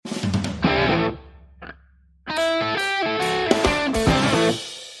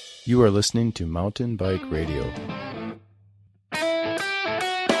You are listening to Mountain Bike Radio.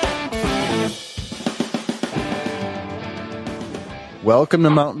 Welcome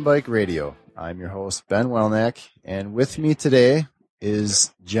to Mountain Bike Radio. I'm your host, Ben Welnack, and with me today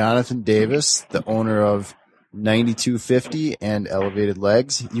is Jonathan Davis, the owner of 9250 and Elevated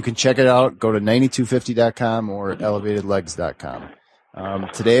Legs. You can check it out. Go to 9250.com or elevatedlegs.com.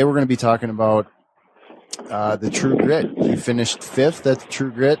 Today we're going to be talking about the True Grit. He finished fifth at the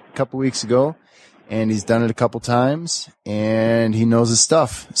True Grit a couple weeks ago, and he's done it a couple times, and he knows his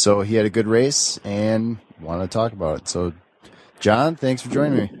stuff. So he had a good race and wanted to talk about it. So, John, thanks for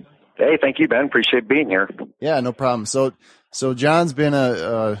joining me. Hey, thank you, Ben. Appreciate being here. Yeah, no problem. So John's been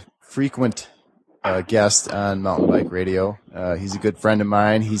a frequent guest on Mountain Bike Radio. He's a good friend of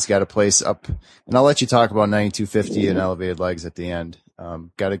mine. He's got a place up, and I'll let you talk about 9250 and Elevated Legs at the end.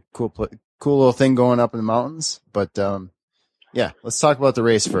 Got a cool little thing going up in the mountains, but yeah, let's talk about the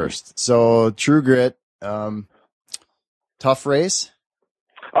race first. So True Grit, tough race.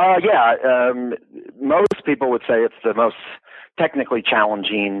 Most people would say it's the most technically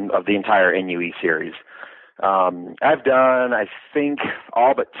challenging of the entire NUE series. I've done, I think,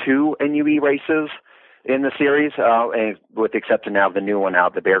 all but 2 NUE races in the series, and with the exception now of the new one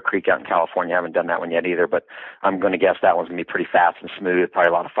out, the Bear Creek out in California. I haven't done that one yet either, but I'm going to guess that one's going to be pretty fast and smooth, probably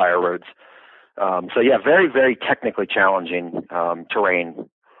a lot of fire roads. Very, very technically challenging terrain,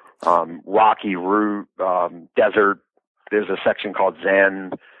 rocky route, desert. There's a section called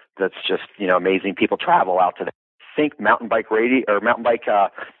Zen that's just, amazing. People travel out to that. I think Mountain Bike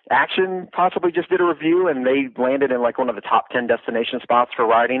Action possibly just did a review, and they landed in like one of the top 10 destination spots for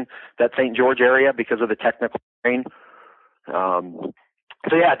riding that St. George area because of the technical terrain.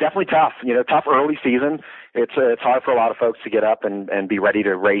 Definitely tough. Tough early season. It's hard for a lot of folks to get up and be ready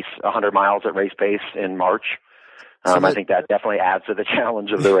to race 100 miles at race pace in March. I think that definitely adds to the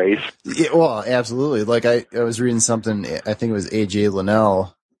challenge of the race. Yeah, well, absolutely. Like I was reading something. I think it was AJ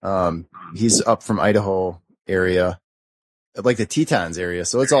Linnell. He's up from Idaho area, like the Tetons area,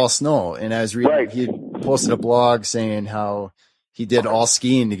 so it's all snow. And I was reading, right. He posted a blog saying how he did all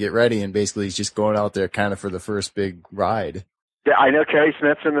skiing to get ready, and basically he's just going out there kind of for the first big ride. Yeah, I know Kerry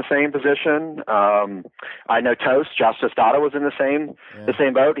Smith's in the same position. I know Josh Tostado was in the same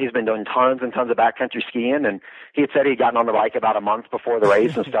boat. He's been doing tons and tons of backcountry skiing, and he had said he'd gotten on the bike about a month before the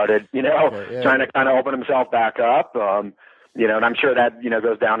race and started, trying to kind of open himself back up. And I'm sure that,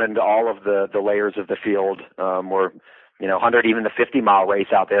 goes down into all of the layers of the field, where, 100, even the 50-mile race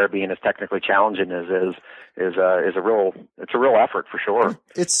out there being as technically challenging as is a real effort for sure.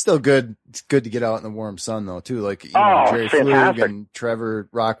 It's still good. It's good to get out in the warm sun though, too. Like, Jerry Flug and Trevor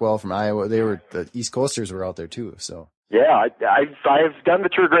Rockwell from Iowa, the East Coasters were out there too. So. Yeah, I've done the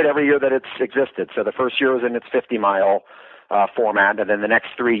True Grit every year that it's existed. So the first year was in its 50-mile, format. And then the next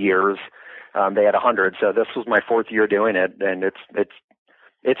 3 years, they had 100. So this was my 4th year doing it, and it's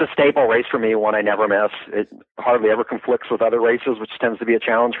a staple race for me, one I never miss. It hardly ever conflicts with other races, which tends to be a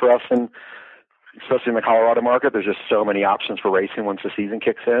challenge for us, and especially in the Colorado market. There's just so many options for racing once the season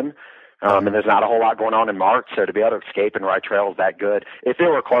kicks in, and there's not a whole lot going on in March. So to be able to escape and ride trails that good, if it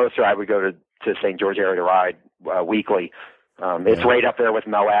were closer, I would go to St. George area to ride weekly. It's right up there with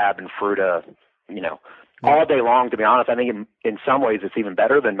Moab and Fruita, all day long. To be honest, I think in some ways it's even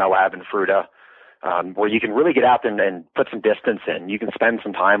better than Moab and Fruita. Where you can really get out there and put some distance in. You can spend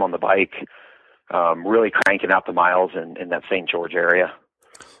some time on the bike, really cranking out the miles in that St. George area.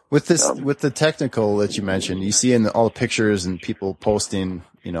 With the technical that you mentioned, you see in all the pictures and people posting,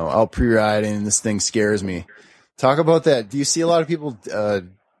 out pre-riding, this thing scares me. Talk about that. Do you see a lot of people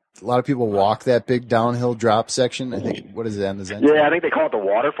walk that big downhill drop section? I think, what is it? Yeah, I think they call it the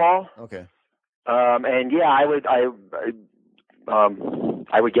waterfall. Okay. I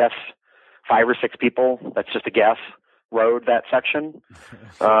would guess 5 or 6 people, that's just a guess, rode that section.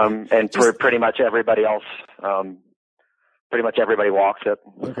 Pretty much everybody else, everybody walks it.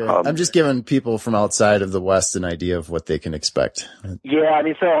 Okay. I'm just giving people from outside of the West an idea of what they can expect. Yeah,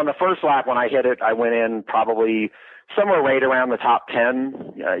 so on the first lap when I hit it, I went in probably somewhere right around the top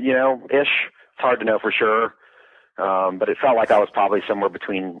 10, ish. It's hard to know for sure. But it felt like I was probably somewhere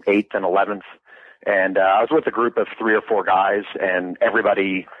between 8th and 11th. And I was with a group of 3 or 4 guys, and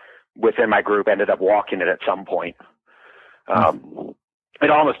everybody within my group ended up walking it at some point.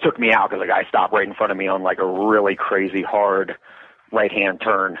 It almost took me out because a guy stopped right in front of me on like a really crazy hard right-hand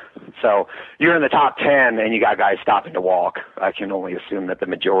turn. So you're in the top 10 and you got guys stopping to walk. I can only assume that the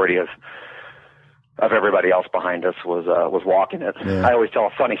majority of everybody else behind us was walking it. Yeah. I always tell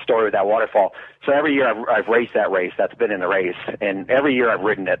a funny story with that waterfall. So every year I've raced that race. That's been in the race. And every year I've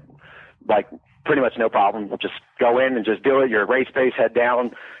ridden it like pretty much no problem. Just go in and just do it. Your race pace, head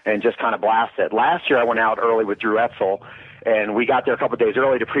down, and just kind of blast it. Last year I went out early with Drew Etzel, and we got there a couple of days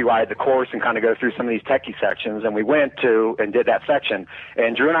early to pre-ride the course and kind of go through some of these techie sections. And we went to and did that section.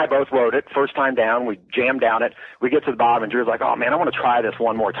 And Drew and I both rode it. First time down, we jammed down it. We get to the bottom, and Drew's like, oh, man, I want to try this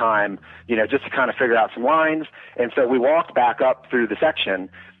one more time, just to kind of figure out some lines. And so we walked back up through the section.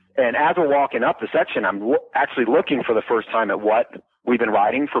 And as we're walking up the section, I'm actually looking for the first time at what we've been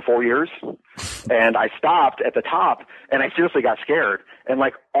riding for 4 years. And I stopped at the top, and I seriously got scared and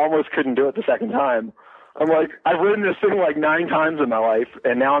almost couldn't do it the second time. I'm like, I've ridden this thing 9 times in my life,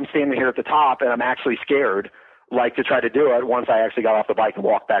 and now I'm standing here at the top, and I'm actually scared, to try to do it once I actually got off the bike and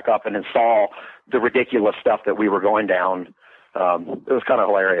walked back up and then saw the ridiculous stuff that we were going down. It was kind of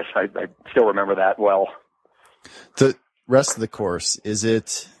hilarious. I still remember that well. The rest of the course,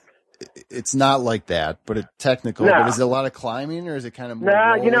 it's not like that, but it's technical. No. But is it a lot of climbing, or is it kind of more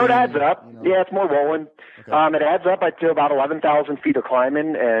rolling? It adds up. Yeah, it's more rolling. Okay. It adds up to about 11,000 feet of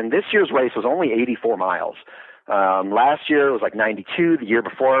climbing, and this year's race was only 84 miles. Last year it was 92. The year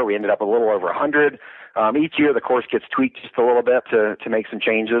before we ended up a little over 100. Each year the course gets tweaked just a little bit to make some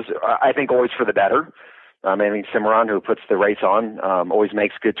changes. I think always for the better. I think Cimarron, who puts the race on, always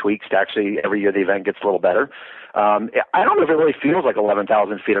makes good tweaks to actually every year the event gets a little better. I don't know if it really feels like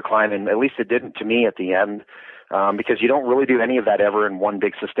 11,000 feet of climbing. At least it didn't to me at the end, because you don't really do any of that ever in one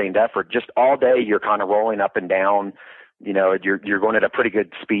big sustained effort. Just all day you're kind of rolling up and down. You're going at a pretty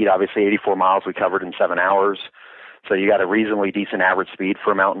good speed. Obviously, 84 miles we covered in 7 hours, so you got a reasonably decent average speed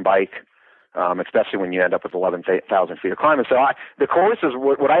for a mountain bike. Especially when you end up with 11,000 feet of climbing. So the course is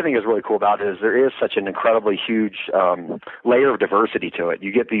what I think is really cool about it is there is such an incredibly huge layer of diversity to it.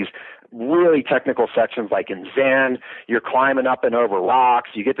 You get these really technical sections like in Zen, you're climbing up and over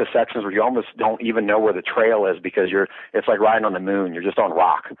rocks. You get to sections where you almost don't even know where the trail is because it's like riding on the moon. You're just on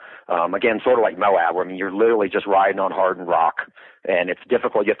rock. Again, sort of like Moab, where you're literally just riding on hardened rock. And it's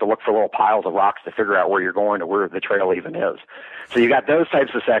difficult. You have to look for little piles of rocks to figure out where you're going or where the trail even is. So you got those types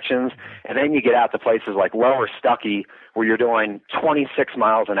of sections, and then you get out to places like Lower Stuckey, where you're doing 26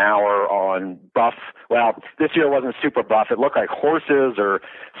 miles an hour on buff. Well, this year it wasn't super buff. It looked like horses or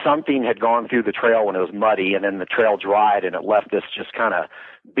something had gone through the trail when it was muddy, and then the trail dried, and it left this just kind of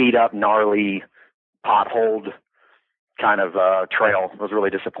beat up, gnarly, potholed kind of trail. It was really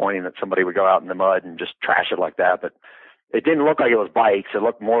disappointing that somebody would go out in the mud and just trash it like that, but it didn't look like it was bikes. It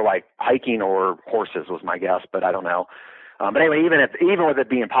looked more like hiking or horses was my guess, but I don't know. But anyway, even with it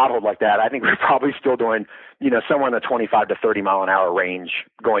being potholed like that, I think we're probably still doing, somewhere in the 25 to 30 mile an hour range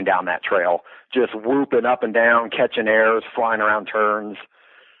going down that trail, just whooping up and down, catching airs, flying around turns.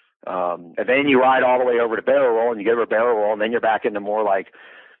 And then you ride all the way over to Barrel Roll, and you get over Barrel Roll, and then you're back into more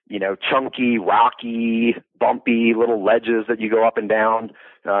chunky, rocky, bumpy little ledges that you go up and down.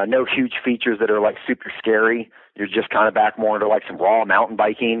 No huge features that are super scary. You're just kind of back more into some raw mountain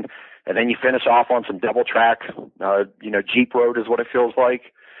biking. And then you finish off on some double track, Jeep road is what it feels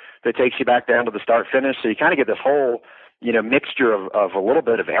like, that takes you back down to the start finish. So you kind of get this whole, mixture of a little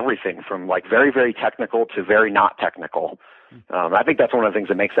bit of everything from very, very technical to very not technical. I think that's one of the things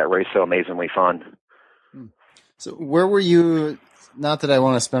that makes that race so amazingly fun. So where were you, not that I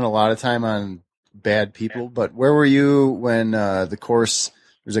want to spend a lot of time on bad people, but where were you when the course,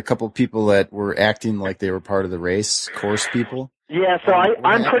 there's a couple of people that were acting like they were part of the race, course people? Yeah, so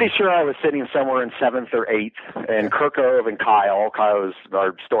I'm pretty sure I was sitting somewhere in 7th or 8th, and Kirkove and Kyle's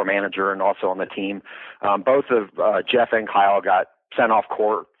our store manager and also on the team, both of Jeff and Kyle got sent off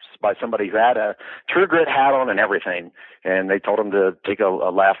course by somebody who had a True Grit hat on and everything, and they told him to take a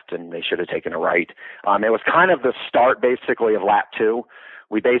left, and they should have taken a right. It was kind of the start, basically, of lap 2.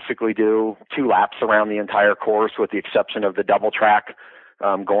 We basically do 2 laps around the entire course with the exception of the double track,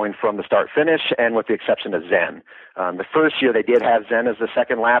 going from the start finish, and with the exception of Zen. The first year they did have Zen as the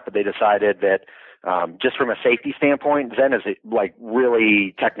second lap, but they decided that just from a safety standpoint, Zen is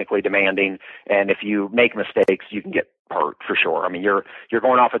really technically demanding, and if you make mistakes, you can get hurt for sure. You're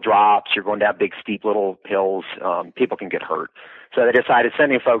going off of drops, you're going down big steep little hills, people can get hurt. So they decided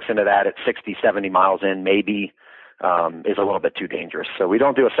sending folks into that at 60, 70 miles in maybe is a little bit too dangerous. So we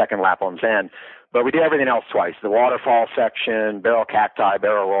don't do a second lap on Zen. But we did everything else twice. The waterfall section, Barrel Cacti,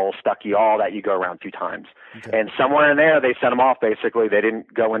 Barrel Roll, Stuckey, all that you go around 2 times. Okay. And somewhere in there, they sent them off, basically. They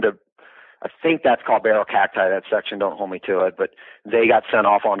didn't go into, I think that's called Barrel Cacti, that section. Don't hold me to it. But they got sent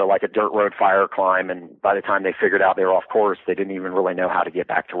off onto a dirt road fire climb. And by the time they figured out they were off course, they didn't even really know how to get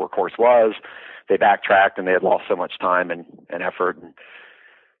back to where course was. They backtracked, and they had lost so much time and effort. And,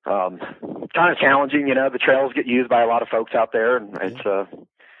 kind of challenging, the trails get used by a lot of folks out there, and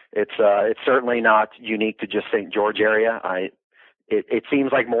It's certainly not unique to just St. George area. it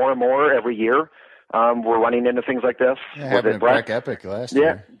seems like more and more every year we're running into things like this. Yeah, happened at Breck Epic last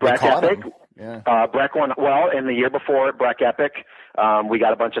year. Yeah, Breck Epic. Yeah. Breck won well, and the year before at Breck Epic, we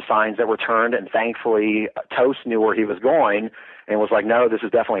got a bunch of signs that were turned, and thankfully Toast knew where he was going and was like, no, this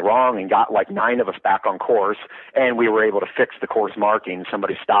is definitely wrong, and got like 9 of us back on course, and we were able to fix the course marking.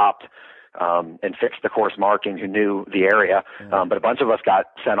 Somebody stopped and fixed the course marking who knew the area. But a bunch of us got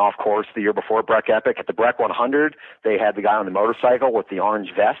sent off course the year before Breck Epic. At the Breck 100, they had the guy on the motorcycle with the orange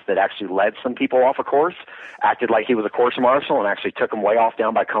vest that actually led some people off a course, acted like he was a course marshal, and actually took them way off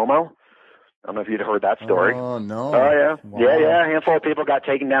down by Como. I don't know if you'd heard that story. Oh, no. Oh, yeah. Wow. Yeah. A handful of people got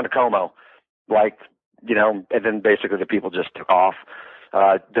taken down to Como. Like, and then basically the people just took off.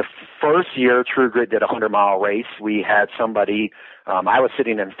 The first year True Grit did a 100-mile race, we had somebody, I was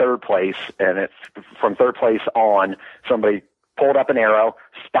sitting in third place, and from third place on, somebody pulled up an arrow,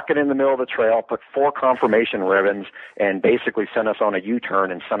 stuck it in the middle of the trail, put 4 confirmation ribbons, and basically sent us on a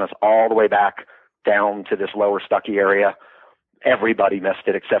U-turn and sent us all the way back down to this lower Stuckey area. Everybody missed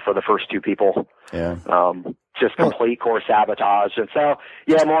it except for the first 2 people. Yeah. Just complete course sabotage. And so,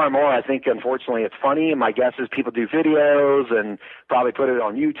 yeah, more and more, I think, unfortunately, it's funny. And my guess is people do videos and probably put it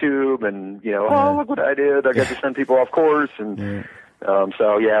on YouTube and, oh, look what I did. I got to send people off course. And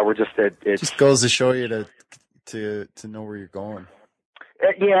so, yeah, we're just, it just goes to show you to know where you're going.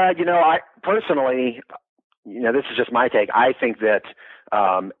 Yeah, I personally, this is just my take. I think that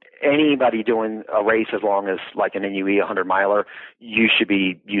anybody doing a race as long as like an NUE 100-miler, you should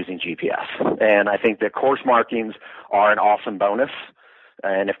be using GPS. And I think that course markings are an awesome bonus.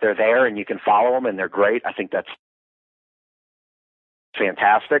 And if they're there and you can follow them and they're great, I think that's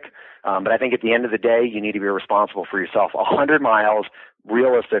fantastic. But I think at the end of the day, you need to be responsible for yourself. 100 miles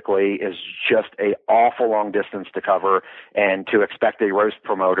realistically is just an awful long distance to cover, and to expect a race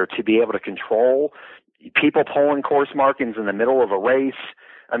promoter to be able to control people pulling course markings in the middle of a race.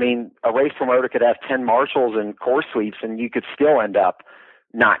 I mean, a race promoter could have 10 marshals and course sweeps, and you could still end up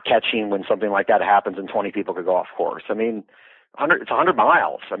not catching when something like that happens and 20 people could go off course. I mean, it's 100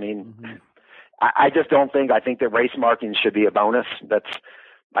 miles. I mean, I just don't think, I think that race markings should be a bonus.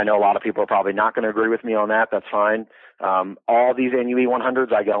 I know a lot of people are probably not going to agree with me on that. That's fine. All these NUE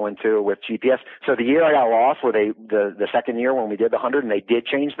 100s I go into with GPS. So the year I got lost, the second year when we did the 100 and they did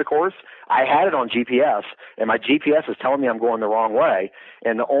change the course, I had it on GPS, and my GPS is telling me I'm going the wrong way.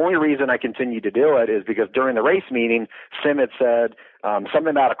 And the only reason I continued to do it is because during the race meeting, Sim had said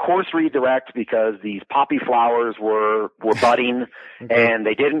something about a course redirect because these poppy flowers were budding, and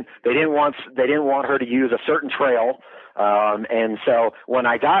they didn't want her to use a certain trail. And so when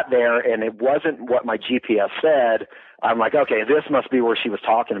I got there and it wasn't what my GPS said, I'm like, okay, this must be where she was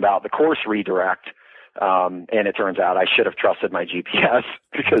talking about, the course redirect. And it turns out I should have trusted my GPS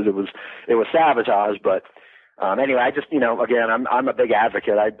because it was sabotage. But, anyway, I just, again, I'm a big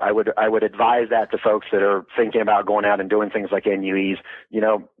advocate. I would advise that to folks that are thinking about going out and doing things like NUEs.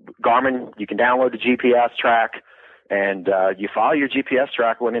 Garmin, you can download the GPS track and, you follow your GPS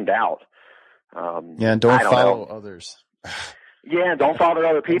track when in doubt. And don't follow others. Yeah, don't follow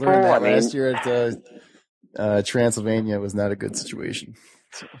other people. Last year at Transylvania was not a good situation.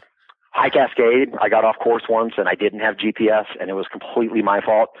 So. High Cascade, I got off course once and I didn't have GPS, and it was completely my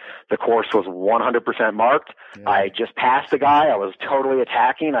fault. The course was 100% marked. Yeah. I just passed the guy. I was totally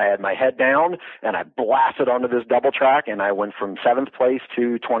attacking. I had my head down and I blasted onto this double track, and I went from 7th place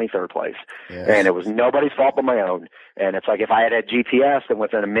to 23rd place. Yeah. And it was nobody's fault but my own. And it's like if I had GPS, then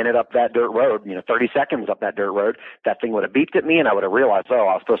within a minute up that dirt road, 30 seconds up that dirt road, that thing would have beeped at me and I would have realized, I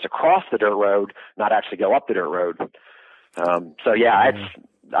was supposed to cross the dirt road, not actually go up the dirt road. So yeah,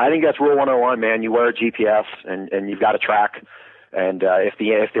 I think that's rule 101, man. You wear a GPS and you've got a track. And if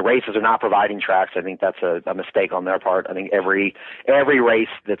the races are not providing tracks, I think that's a mistake on their part. I think every race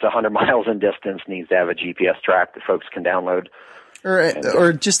that's 100 miles in distance needs to have a GPS track that folks can download.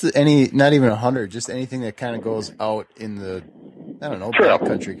 Or just not even 100, just anything that kind of goes out in the, I don't know,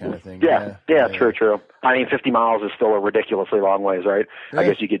 backcountry kind of thing. Yeah, true. I mean, 50 miles is still a ridiculously long ways, right? I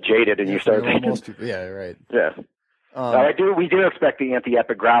guess you get jaded and you start thinking. Most people, yeah, right. Yeah. We do expect the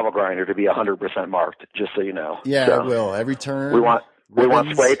Anti-Epic gravel grinder to be 100% marked, just so you know. Yeah, so it will. Every turn. We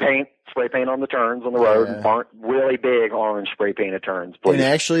want spray paint on the turns on the road, and really big orange spray painted turns, please. And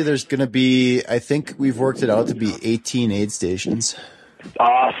actually, there's going to be, I think we've worked it out to be 18 aid stations.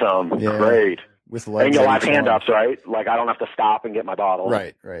 Awesome. Yeah. Great. With lights. And you'll have hand-ups, right? Like, I don't have to stop and get my bottle.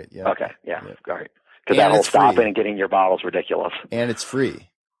 Right, yeah. Okay, yeah. Great. Because that whole stopping and getting your bottle's ridiculous. And it's free.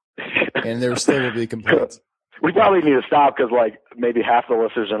 And there still will be complaints. We probably need to stop because, like, maybe half the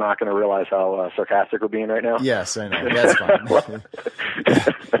listeners are not going to realize how sarcastic we're being right now. Yes, I know. That's fine.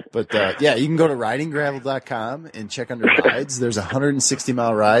 But, yeah, you can go to ridinggravel.com and check under rides. There's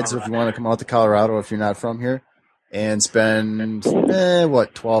 160-mile rides. So if you want to come out to Colorado, if you're not from here, and spend,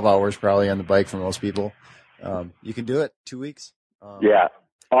 12 hours probably on the bike for most people, you can do it. 2 weeks. Yeah.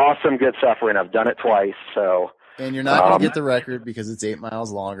 Awesome. Good suffering. I've done it twice. So. And you're not going to get the record because it's 8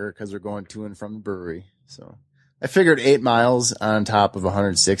 miles longer because they're going to and from the brewery. So I figured 8 miles on top of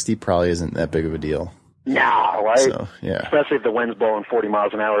 160 probably isn't that big of a deal. No, right? So, yeah. Especially if the wind's blowing 40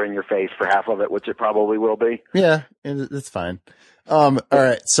 miles an hour in your face for half of it, which it probably will be. Yeah, that's fine. All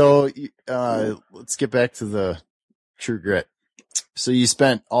right. So, let's get back to the True Grit. So you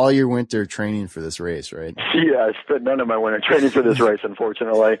spent all your winter training for this race, right? Yeah, I spent none of my winter training for this race,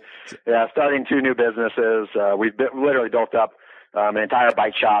 unfortunately. Yeah, starting 2 new businesses. We've literally built up an entire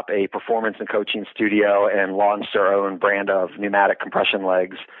bike shop, a performance and coaching studio, and launched our own brand of pneumatic compression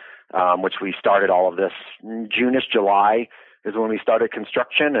legs, which we started all of this June-ish, July is when we started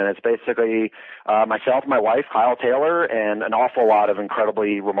construction. And it's basically myself, my wife, Kyle Taylor, and an awful lot of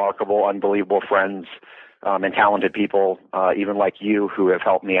incredibly remarkable, unbelievable friends and talented people, even like you, who have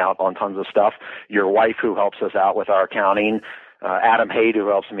helped me out on tons of stuff. Your wife, who helps us out with our accounting. Adam Haid, who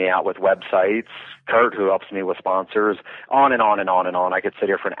helps me out with websites. Kurt, who helps me with sponsors. On and on and on and on. I could sit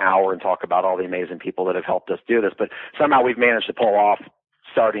here for an hour and talk about all the amazing people that have helped us do this. But somehow we've managed to pull off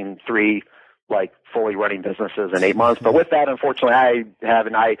starting 3 fully running businesses in 8 months. But with that, unfortunately,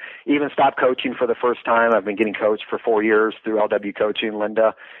 I even stopped coaching for the first time. I've been getting coached for 4 years through LW Coaching,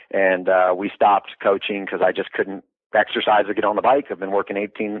 Linda, and we stopped coaching because I just couldn't exercise or get on the bike. I've been working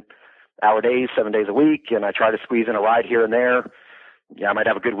 18-hour days, 7 days a week, and I try to squeeze in a ride here and there. Yeah, I might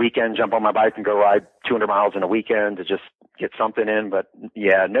have a good weekend, jump on my bike and go ride 200 miles in a weekend to just get something in. But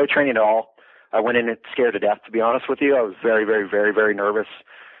yeah, no training at all. I went in scared to death, to be honest with you. I was very, very, very, very nervous.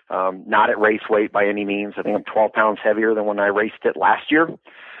 Not at race weight by any means. I think I'm 12 pounds heavier than when I raced it last year,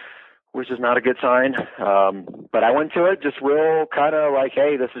 which is not a good sign. But I went to it just real kind of like,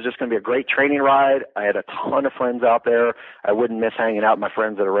 hey, this is just going to be a great training ride. I had a ton of friends out there. I wouldn't miss hanging out with my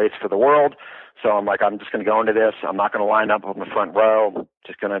friends at a race for the world. So I'm like, I'm just going to go into this. I'm not going to line up on the front row. I'm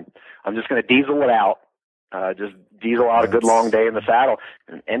just going to diesel it out. Just diesel out a good long day in the saddle.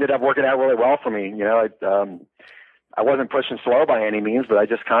 And ended up working out really well for me. You know, I wasn't pushing slow by any means, but I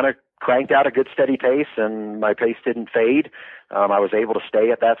just kind of cranked out a good steady pace, and my pace didn't fade. I was able to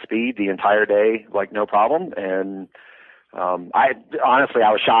stay at that speed the entire day, like no problem. And I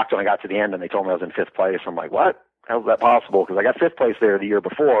was shocked when I got to the end and they told me I was in 5th place. I'm like, what? How's that possible? Because I got 5th place there the year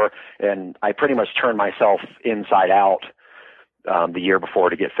before, and I pretty much turned myself inside out the year before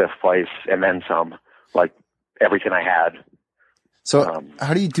to get 5th place and then some, like everything I had. So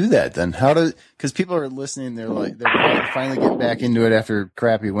how do you do that then? Because people are listening, they're finally getting back into it after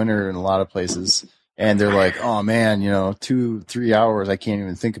crappy winter in a lot of places. And they're like, oh man, 2-3 hours. I can't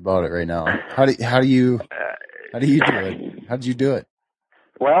even think about it right now. How do you do it? How did you do it?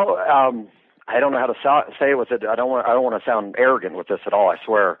 Well, I don't know how to say it with it. I don't want to sound arrogant with this at all. I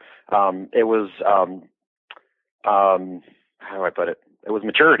swear. It was, how do I put it? It was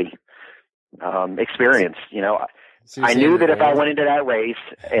maturity, experience, So I knew that if I went into that race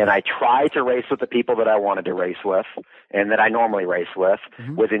and I tried to race with the people that I wanted to race with and that I normally race with,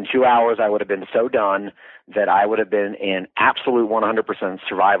 within 2 hours I would have been so done that I would have been in absolute 100%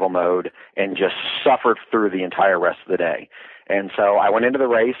 survival mode and just suffered through the entire rest of the day. And so I went into the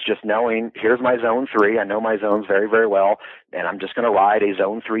race just knowing, here's my zone 3. I know my zones very, very well, and I'm just going to ride a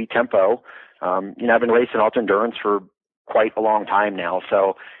zone 3 tempo. I've been racing ultra endurance for quite a long time now,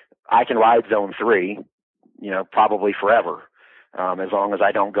 so I can ride zone 3. Probably forever, as long as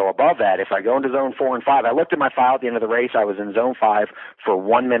I don't go above that. If I go into zone 4 and 5, I looked at my file at the end of the race. I was in zone 5 for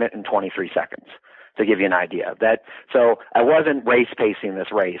 1 minute and 23 seconds, to give you an idea. So I wasn't race pacing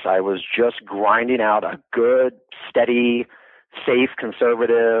this race. I was just grinding out a good, steady, safe,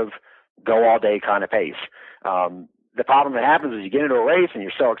 conservative, go all day kind of pace. The problem that happens is you get into a race and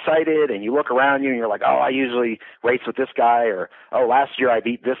you're so excited and you look around you and you're like, oh, I usually race with this guy, or, oh, last year I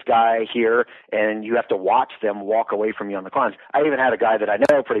beat this guy here, and you have to watch them walk away from you on the climbs. I even had a guy that I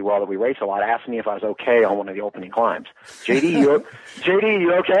know pretty well that we race a lot ask me if I was okay on one of the opening climbs. JD,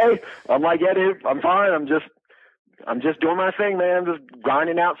 you okay? I'm like, yeah, dude, I'm fine. I'm just doing my thing, man. Just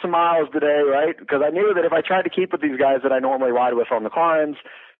grinding out some miles today, right? Because I knew that if I tried to keep with these guys that I normally ride with on the climbs,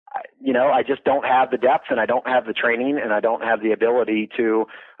 I just don't have the depth and I don't have the training and I don't have the ability to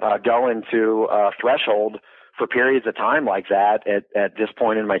go into a threshold for periods of time like that at this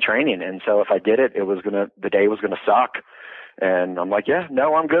point in my training. And so if I did it, the day was going to suck. And I'm like, yeah,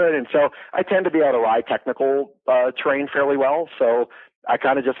 no, I'm good. And so I tend to be able to ride technical terrain fairly well. So I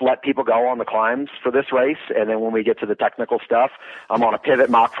kind of just let people go on the climbs for this race. And then when we get to the technical stuff, I'm on a Pivot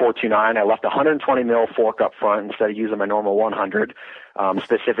Mach 429. I left 120 mil fork up front instead of using my normal 100,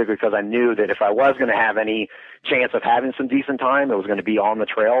 specifically because I knew that if I was going to have any chance of having some decent time, it was going to be on the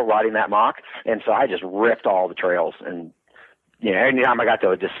trail riding that Mach. And so I just ripped all the trails. And, you know, anytime I got to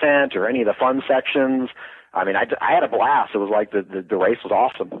a descent or any of the fun sections, I mean, I had a blast. It was like the race was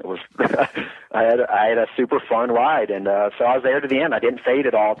awesome. It was, I had a super fun ride. And, so I was there to the end. I didn't fade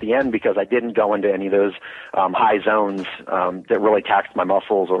at all at the end because I didn't go into any of those, high zones, that really taxed my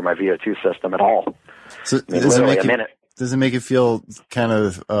muscles or my VO2 system at all. So I mean, literally a minute. Does it make it feel kind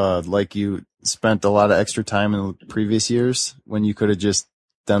of, like you spent a lot of extra time in the previous years when you could have just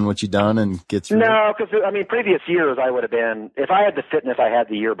done what you done and get through? No, because I mean, previous years I would have been, if I had the fitness I had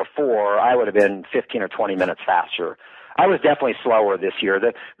the year before, I would have been 15 or 20 minutes faster. I was definitely slower this year.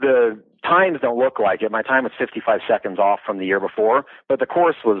 The times don't look like it. My time was 55 seconds off from the year before, but the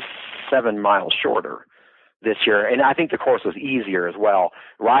course was 7 miles shorter this year. And I think the course was easier as well.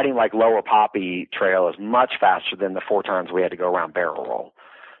 Riding like Lower Poppy Trail is much faster than the 4 times we had to go around Barrel Roll.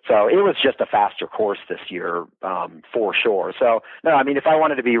 So it was just a faster course this year, for sure. So, no, I mean, if I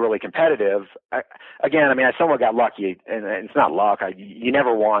wanted to be really competitive, I somewhat got lucky, and it's not luck.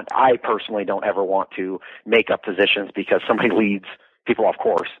 I personally don't ever want to make up positions because somebody leads people off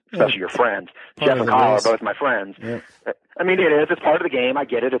course, especially your friends. Jeff and Kyle are both my friends. Yeah. I mean, it is. It's part of the game. I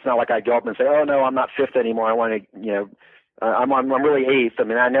get it. It's not like I go up and say, oh, no, I'm not fifth anymore. I want to, I'm really eighth. I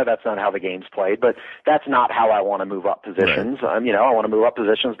mean, I know that's not how the game's played, but that's not how I want to move up positions. Right. I want to move up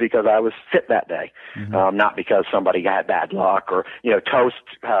positions because I was fit that day, not because somebody had bad luck or, Toast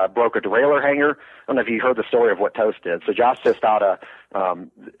broke a derailleur hanger. I don't know if you heard the story of what Toast did. So Josh just out 4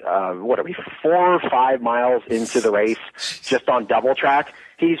 or 5 miles into the race, just on double track.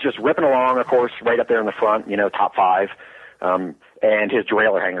 He's just ripping along, of course, right up there in the front, top 5, and his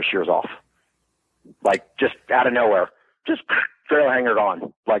derailleur hanger shears off, like just out of nowhere. Just trail hanger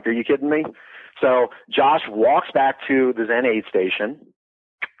gone. Like, are you kidding me? So Josh walks back to the Zen aid station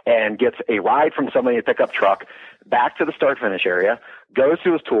and gets a ride from somebody in a pickup truck back to the start finish area, goes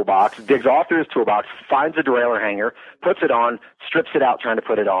to his toolbox, digs off through his toolbox, finds a derailleur hanger, puts it on, strips it out trying to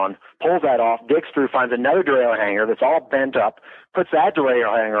put it on, pulls that off, digs through, finds another derailleur hanger that's all bent up, puts that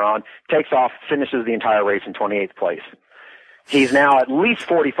derailleur hanger on, takes off, finishes the entire race in 28th place. He's now at least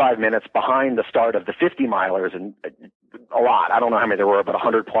 45 minutes behind the start of the 50 milers, and a lot. I don't know how many there were, but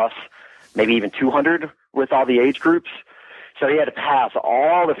 100 plus, maybe even 200 with all the age groups. So he had to pass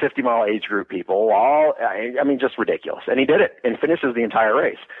all the 50-mile age group people, just ridiculous. And he did it and finishes the entire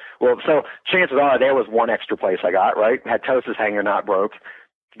race. Well, so chances are there was one extra place I got, right? Had Toast's hanger not broke,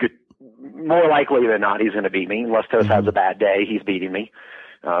 more likely than not he's going to beat me. Unless Toast has a bad day, he's beating me.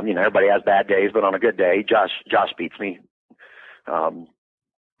 Everybody has bad days, but on a good day, Josh beats me.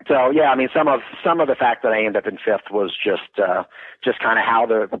 So yeah, I mean, some of the fact that I ended up in fifth was just kind of how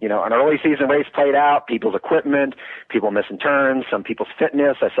an early season race played out, people's equipment, people missing turns, some people's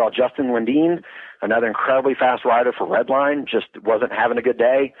fitness. I saw Justin Lindeen, another incredibly fast rider for Redline, just wasn't having a good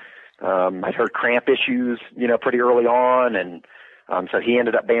day. I'd heard cramp issues, pretty early on. And, so he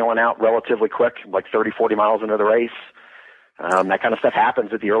ended up bailing out relatively quick, like 30, 40 miles into the race. That kind of stuff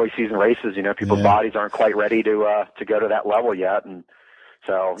happens at the early season races. People's bodies aren't quite ready to go to that level yet. And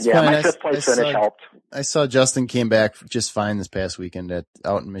so, my fifth place finish helped. I saw Justin came back just fine this past weekend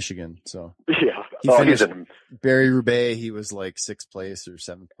out in Michigan. So yeah, he finished Barry Roubaix. He was like 6th place or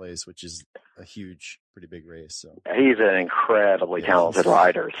 7th place, which is a pretty big race. So he's an incredibly talented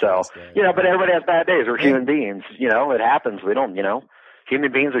rider. So, but everybody has bad days. We're human beings. It happens. We don't,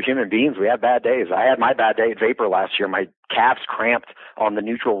 human beings are human beings. We have bad days. I had my bad day at Vapor last year. My calves cramped on the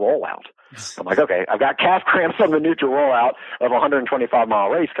neutral rollout. I'm like, okay, I've got calf cramps on the neutral rollout of a 125-mile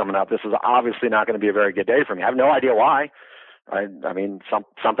race coming up. This is obviously not going to be a very good day for me. I have no idea why. I mean,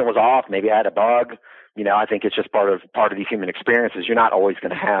 something was off. Maybe I had a bug. I think it's just part of the human experiences. You're not always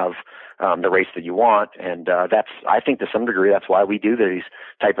going to have the race that you want. And I think to some degree, that's why we do these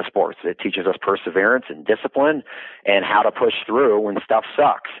type of sports. It teaches us perseverance and discipline and how to push through when stuff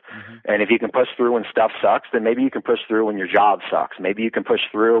sucks. And if you can push through when stuff sucks, then maybe you can push through when your job sucks. Maybe you can push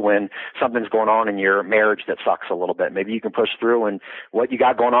through when something's going on in your marriage that sucks a little bit. Maybe you can push through when what you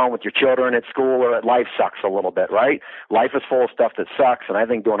got going on with your children at school or at life sucks a little bit, right? Life is full of stuff that sucks. And I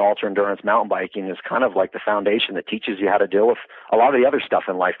think doing ultra endurance mountain biking is kind of like the foundation that teaches you how to deal with a lot of the other stuff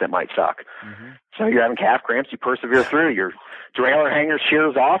in life that might suck. So you're having calf cramps, you persevere through. Your derailleur hanger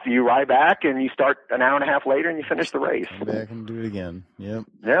shears off, you ride back, and you start an hour and a half later, and you finish the race. Come back and do it again. Yep.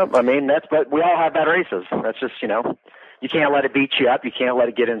 Yep. I mean, but we all have bad races. That's just, you can't let it beat you up. You can't let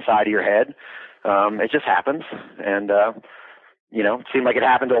it get inside of your head. It just happens. And, it seemed like it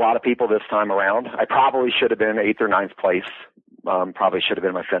happened to a lot of people this time around. I probably should have been 8th or 9th place. Probably should have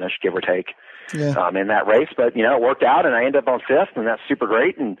been my finish, give or take, in that race. But, it worked out, and I ended up on 5th, and that's super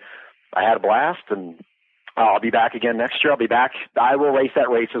great. And I had a blast, and I'll be back again next year. I'll be back. I will race that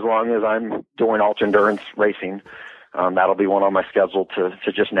race as long as I'm doing ultra endurance racing. That'll be one on my schedule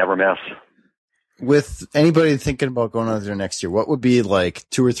to just never miss. With anybody thinking about going out there next year, what would be like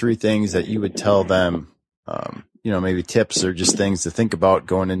 2 or 3 things that you would tell them, maybe tips or just things to think about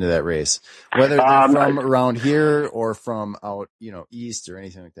going into that race, whether they're from around here or from out, east or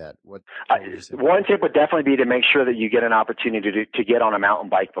anything like that? One tip would definitely be to make sure that you get an opportunity to get on a mountain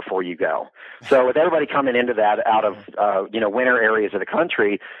bike before you go. So with everybody coming into that out of, winter areas of the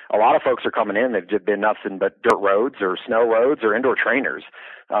country, a lot of folks are coming in. They've been nothing but dirt roads or snow roads or indoor trainers.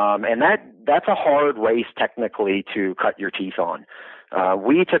 And that's a hard race technically to cut your teeth on.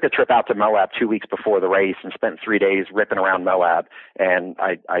 We took a trip out to Moab 2 weeks before the race and spent 3 days ripping around Moab. And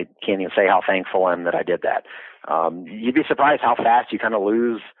I can't even say how thankful I am that I did that. You'd be surprised how fast you kind of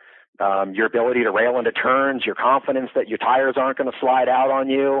lose, your ability to rail into turns, your confidence that your tires aren't going to slide out on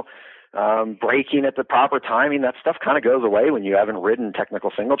you, braking at the proper timing. That stuff kind of goes away when you haven't ridden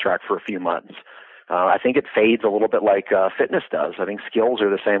technical single track for a few months. I think it fades a little bit like fitness does. I think skills are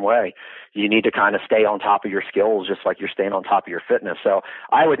the same way. You need to kind of stay on top of your skills just like you're staying on top of your fitness. So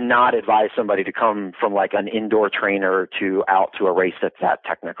I would not advise somebody to come from like an indoor trainer out to a race that's that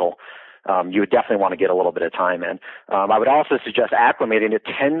technical. You would definitely want to get a little bit of time in. I would also suggest acclimating. It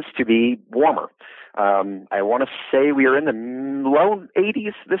tends to be warmer. I want to say we are in the low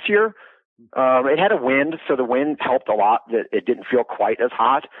 80s this year. It had a wind, so the wind helped a lot. That it didn't feel quite as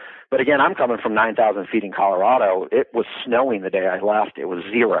hot. But again, I'm coming from 9,000 feet in Colorado. It was snowing the day I left. It was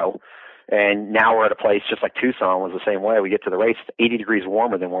 0. And now we're at a place just like Tucson was the same way. We get to the race, 80 degrees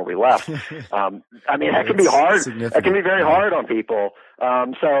warmer than where we left. That can be hard. That can be very hard on people.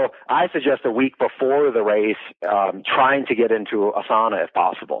 So I suggest a week before the race, trying to get into a sauna if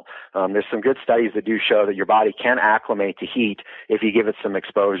possible. There's some good studies that do show that your body can acclimate to heat if you give it some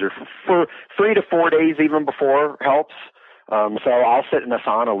exposure for 3 to 4 days even before helps. So I'll sit in a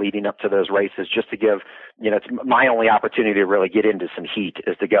sauna leading up to those races just to give, it's my only opportunity to really get into some heat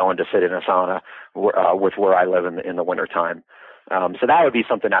is to go and to sit in a sauna with where I live in the wintertime. So that would be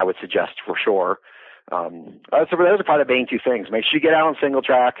something I would suggest for sure. So those are probably the main 2 things. Make sure you get out on single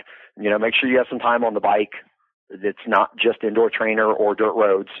track, make sure you have some time on the bike. It's not just indoor trainer or dirt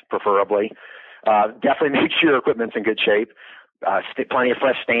roads, preferably. Definitely make sure your equipment's in good shape. Plenty of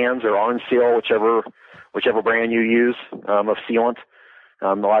fresh stands or on seal, whichever brand you use of sealant.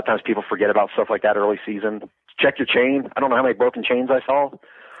 A lot of times people forget about stuff like that early season. Check your chain. I don't know how many broken chains I saw.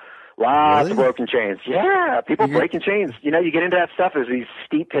 Lots of broken chains. Yeah, people breaking chains. You get into that stuff. There's these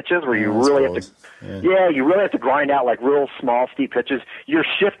steep pitches where you really have to, you really have to grind out like real small steep pitches. You're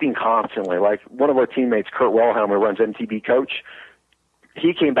shifting constantly. Like one of our teammates, Kurt Wilhelm, who runs MTB Coach,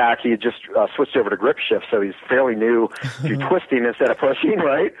 he came back. He had just switched over to grip shift, so he's fairly new to twisting instead of pushing,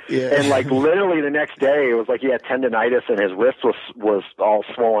 right? Yeah. And like literally the next day, it was like he had tendonitis and his wrist was all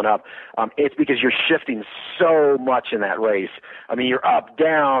swollen up. It's because you're shifting so much in that race. You're up,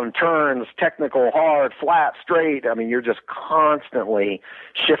 down, turns, technical, hard, flat, straight. You're just constantly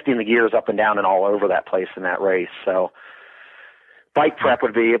shifting the gears up and down and all over that place in that race. So bike prep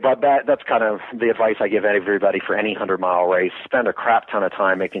would be, but that's kind of the advice I give everybody for any 100-mile race. Spend a crap ton of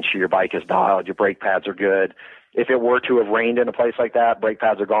time making sure your bike is dialed, your brake pads are good. If it were to have rained in a place like that, brake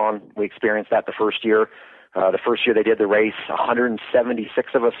pads are gone. We experienced that the first year. The first year they did the race, 176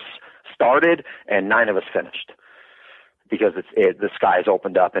 of us started and 9 of us finished because the skies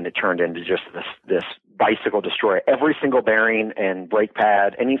opened up and it turned into just this bicycle destroyer. Every single bearing and brake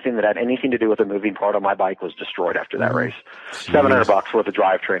pad, anything that had anything to do with the moving part of my bike was destroyed after that race. $700 worth of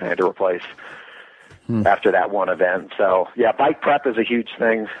drivetrain I had to replace after that one event. So yeah, bike prep is a huge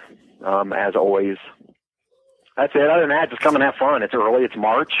thing, as always. That's it. Other than that, just come and have fun. It's early. It's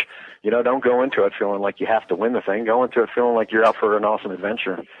March. Don't go into it feeling like you have to win the thing. Go into it feeling like you're out for an awesome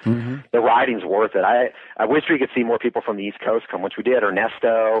adventure. Mm-hmm. The riding's worth it. I wish we could see more people from the East Coast come, which we did.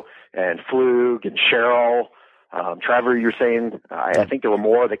 Ernesto and Flug and Cheryl. Trevor, you're saying, I think there were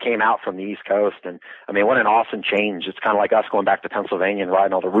more that came out from the East Coast. And what an awesome change. It's kind of like us going back to Pennsylvania and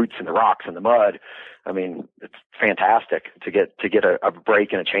riding all the roots and the rocks and the mud. It's fantastic to get a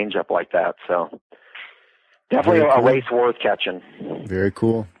break and a change up like that. So definitely a race worth catching. Very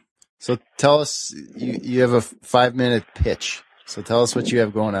cool. So tell us, you have a 5-minute pitch. So tell us what you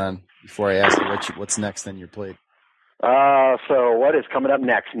have going on before I ask you what's next on your plate. So what is coming up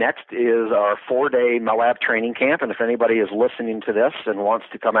next? Next is our 4-day Moab training camp. And if anybody is listening to this and wants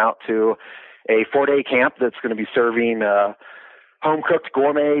to come out to a 4-day camp that's going to be serving home-cooked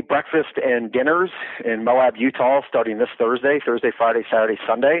gourmet breakfast and dinners in Moab, Utah, starting this Thursday, Friday, Saturday,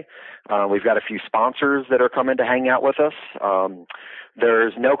 Sunday. We've got a few sponsors that are coming to hang out with us.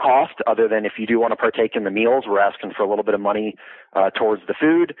 There's no cost other than if you do want to partake in the meals. We're asking for a little bit of money towards the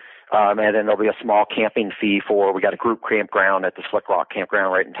food. And then there'll be a small camping fee we got a group campground at the Slick Rock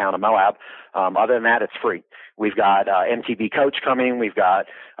Campground right in town of Moab. Other than that, it's free. We've got MTB coach coming. We've got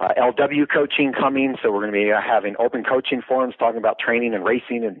LW coaching coming. So we're going to be having open coaching forums talking about training and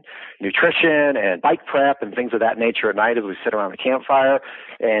racing and nutrition and bike prep and things of that nature at night as we sit around the campfire.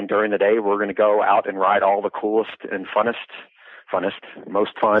 And during the day, we're going to go out and ride all the coolest and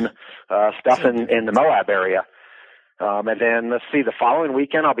most fun stuff in the Moab area. And then let's see, the following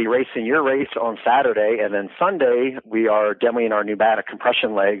weekend I'll be racing your race on Saturday, and then Sunday we are demoing our pneumatic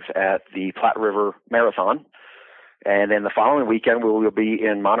compression legs at the Platte River Marathon. And then the following weekend we will be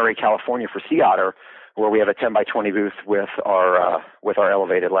in Monterey, California for Sea Otter, where we have a 10x20 booth with our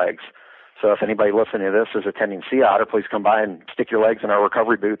elevated legs. So if anybody listening to this is attending Sea Otter, please come by and stick your legs in our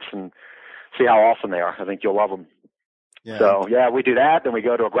recovery boots and see how awesome they are. I think you'll love them. Yeah. So yeah, we do that. Then we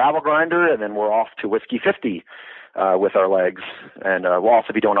go to a gravel grinder, and then we're off to Whiskey 50 with our legs. And we'll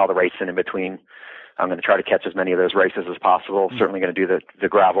also be doing all the racing in between. I'm going to try to catch as many of those races as possible. Mm-hmm. Certainly going to do the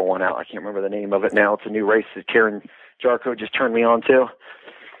gravel one out. I can't remember the name of it now. It's a new race that Karen Jarko just turned me on to.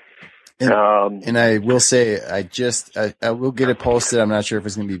 And I will say, I will get it posted. I'm not sure if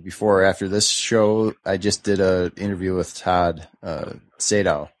it's going to be before or after this show. I just did an interview with Todd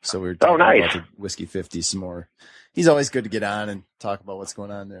Sadow. So we were talking about the Whiskey 50 some more. He's always good to get on and talk about what's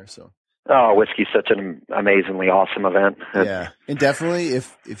going on there. So. Oh, Whiskey's such an amazingly awesome event. Yeah. And definitely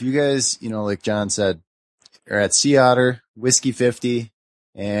if you guys, like John said, are at Sea Otter, Whiskey 50,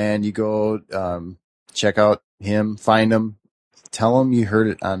 and you go check out him, find him, tell him you heard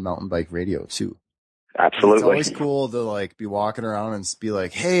it on Mountain Bike Radio too. Absolutely. It's always cool to be walking around and be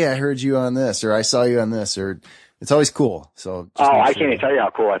like, hey, I heard you on this, or I saw you on this, or it's always cool. So I can't even tell you how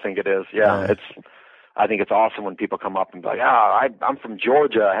cool I think it is. Yeah. I think it's awesome when people come up and be like, I'm from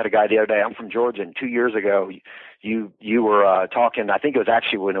Georgia. I had a guy the other day, I'm from Georgia, and 2 years ago you were talking, I think it was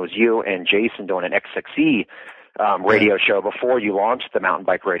actually when it was you and Jason doing an X6E radio show before you launched the Mountain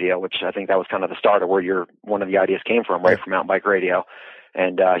Bike Radio, which I think that was kind of the start of where one of the ideas came from, right, from Mountain Bike Radio.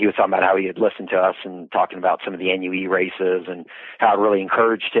 And he was talking about how he had listened to us and talking about some of the NUE races and how it really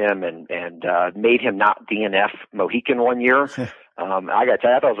encouraged him and made him not DNF Mohican one year. I got to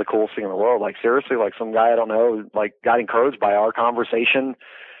tell you, that was the coolest thing in the world. Seriously, some guy I don't know, got encouraged by our conversation,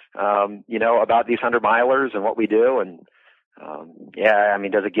 about these 100-milers and what we do. And,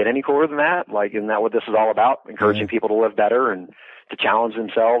 does it get any cooler than that? Isn't that what this is all about? Encouraging people to live better and to challenge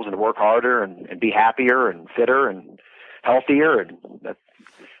themselves and to work harder and be happier and fitter and healthier. And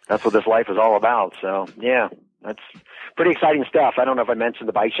that's what this life is all about. So, yeah, that's pretty exciting stuff. I don't know if I mentioned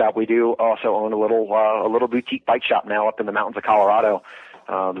the bike shop. We do also own a little boutique bike shop now up in the mountains of Colorado.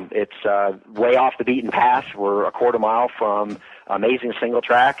 It's way off the beaten path. We're a quarter mile from amazing single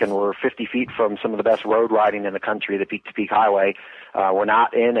track, and we're 50 feet from some of the best road riding in the country, the Peak to Peak Highway. We're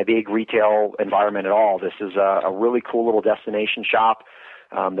not in a big retail environment at all. This is a really cool little destination shop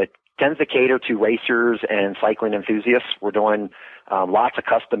that tends to cater to racers and cycling enthusiasts. We're doing lots of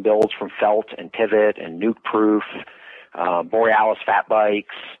custom builds from Felt and Pivot and Nuke Proof, Borealis fat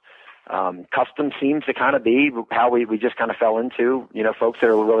bikes. Custom seems to kind of be how we just kind of fell into, folks that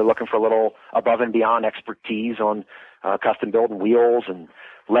are really looking for a little above and beyond expertise on custom building wheels and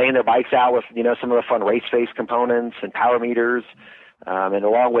laying their bikes out with, some of the fun race face components and power meters. And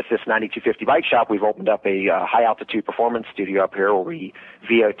along with this 9250 bike shop, we've opened up a high altitude performance studio up here where we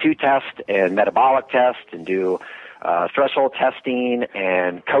VO2 test and metabolic test and do threshold testing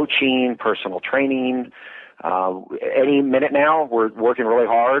and coaching, personal training. Any minute now, we're working really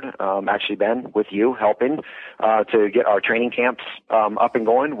hard. Actually, Ben, with you, helping to get our training camps up and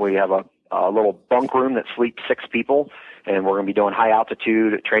going. We have a little bunk room that sleeps 6 people, and we're going to be doing high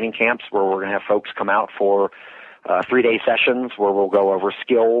altitude training camps where we're going to have folks come out for 3-day sessions where we'll go over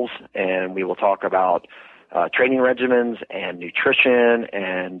skills and we will talk about training regimens and nutrition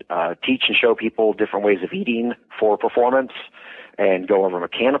and teach and show people different ways of eating for performance and go over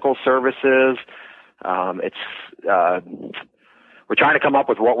mechanical services. We're trying to come up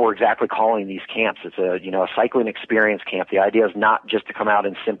with what we're exactly calling these camps. It's a cycling experience camp. The idea is not just to come out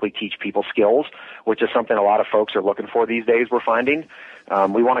and simply teach people skills, which is something a lot of folks are looking for these days, we're finding.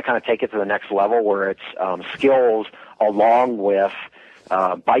 We want to kind of take it to the next level where it's skills along with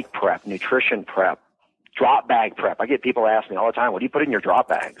bike prep, nutrition prep, drop bag prep. I get people ask me all the time, what do you put in your drop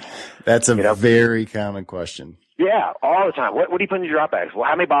bags? That's a very common question. Yeah, all the time. What do you put in your drop bags? Well,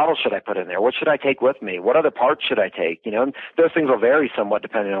 how many bottles should I put in there? What should I take with me? What other parts should I take? And those things will vary somewhat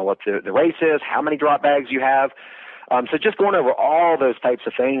depending on what the race is, how many drop bags you have. So just going over all those types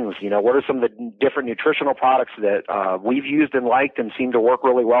of things, what are some of the different nutritional products that we've used and liked and seem to work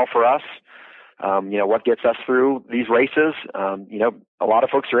really well for us? What gets us through these races? A lot of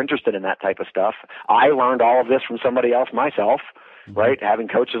folks are interested in that type of stuff. I learned all of this from somebody else myself. Right, having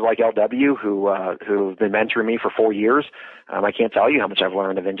coaches like LW who've been mentoring me for 4 years, I can't tell you how much I've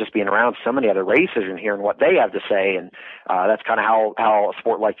learned, and then just being around so many other racers and hearing what they have to say, and that's kind of how a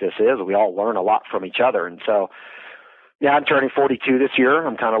sport like this is. We all learn a lot from each other, and so yeah, I'm turning 42 this year.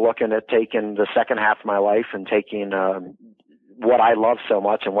 I'm kind of looking at taking the second half of my life and taking what I love so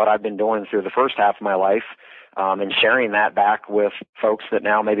much and what I've been doing through the first half of my life, and sharing that back with folks that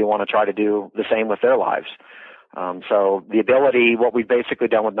now maybe want to try to do the same with their lives. So the ability, what we've basically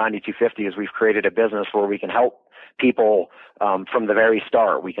done with 9250 is we've created a business where we can help people from the very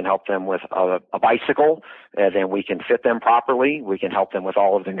start. We can help them with a bicycle, and then we can fit them properly. We can help them with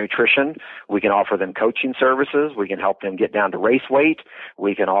all of their nutrition. We can offer them coaching services. We can help them get down to race weight.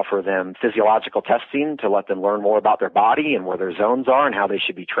 We can offer them physiological testing to let them learn more about their body and where their zones are and how they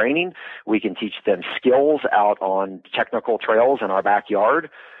should be training. We can teach them skills out on technical trails in our backyard.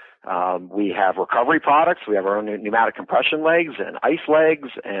 We have recovery products. We have our own pneumatic compression legs and ice legs,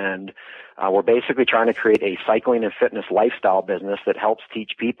 and we're basically trying to create a cycling and fitness lifestyle business that helps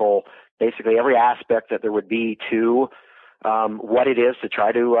teach people basically every aspect that there would be to what it is to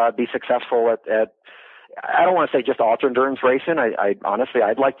try to be successful at I don't want to say just ultra endurance racing. I honestly,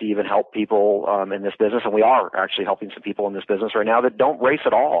 I'd like to even help people in this business, and we are actually helping some people in this business right now that don't race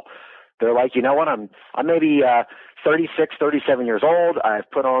at all. They're like, you know what, I'm maybe 36, 37 years old. I've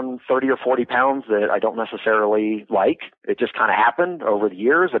put on 30 or 40 pounds that I don't necessarily like. It just kind of happened over the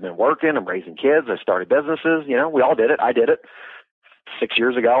years. I've been working. I'm raising kids. I started businesses. We all did it. I did it. 6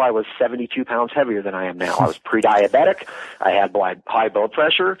 years ago, I was 72 pounds heavier than I am now. I was pre-diabetic. I had high blood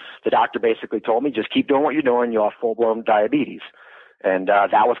pressure. The doctor basically told me, just keep doing what you're doing. You'll have full-blown diabetes. And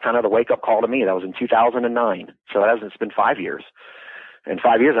that was kind of the wake-up call to me. That was in 2009. So it's been 5 years. In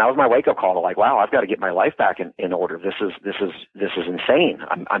 5 years, that was my wake-up call to like, wow, I've got to get my life back in order. This is insane.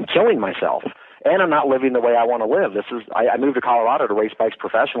 I'm killing myself, and I'm not living the way I want to live. I moved to Colorado to race bikes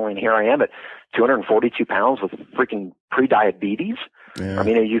professionally, and here I am at 242 pounds with freaking pre-diabetes. Yeah. I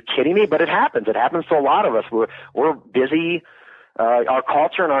mean, are you kidding me? But it happens. It happens to a lot of us. We're busy. Our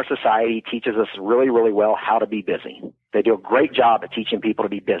culture and our society teaches us really, really well how to be busy. They do a great job at teaching people to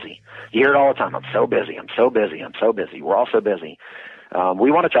be busy. You hear it all the time. I'm so busy. I'm so busy. I'm so busy. We're all so busy.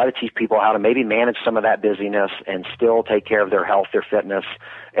 We want to try to teach people how to maybe manage some of that busyness and still take care of their health, their fitness,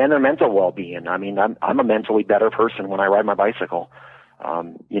 and their mental well-being. I mean, I'm a mentally better person when I ride my bicycle.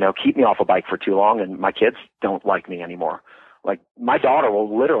 Keep me off a bike for too long, and my kids don't like me anymore. Like, my daughter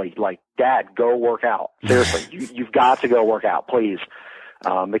will literally, like, Dad, go work out. Seriously, you've got to go work out, please.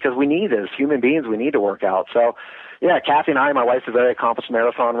 Because we need, as human beings, we need to work out. So, yeah, Kathy and I, my wife's a very accomplished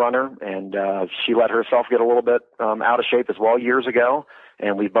marathon runner, and she let herself get a little bit out of shape as well years ago,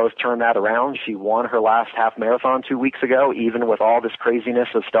 and we both turned that around. She won her last half marathon 2 weeks ago, even with all this craziness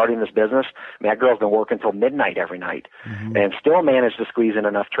of starting this business. I mean, that girl's been working till midnight every night, and still managed to squeeze in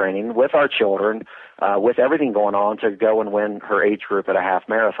enough training with our children, with everything going on, to go and win her age group at a half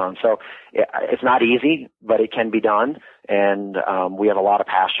marathon. So it's not easy, but it can be done. And we have a lot of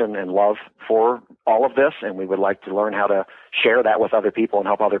passion and love for all of this, and we would like to learn how to share that with other people and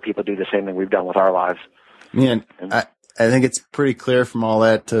help other people do the same thing we've done with our lives. Man, I think it's pretty clear from all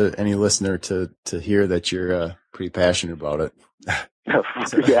that to any listener to hear that you're pretty passionate about it.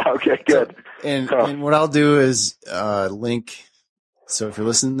 Yeah, okay, good. And what I'll do is link. So if you're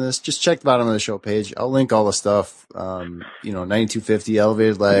listening to this, just check the bottom of the show page. I'll link all the stuff, 9250,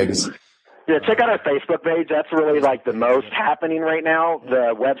 elevated legs. Yeah, check out our Facebook page. That's really like the most happening right now.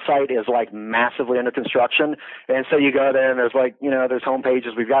 The website is like massively under construction. And so you go there and there's like, there's home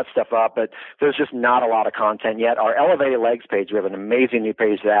pages. We've got stuff up, but there's just not a lot of content yet. Our elevated legs page, we have an amazing new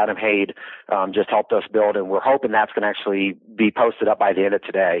page that Adam Haid just helped us build. And we're hoping that's going to actually be posted up by the end of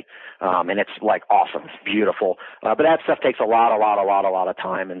today. And it's like awesome. It's beautiful. But that stuff takes a lot of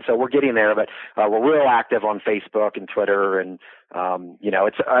time. And so we're getting there, but we're real active on Facebook and Twitter, and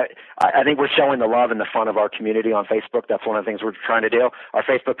I think we're showing the love and the fun of our community on Facebook. That's one of the things we're trying to do. Our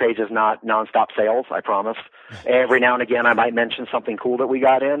Facebook page is not nonstop sales, I promise. Every now and again, I might mention something cool that we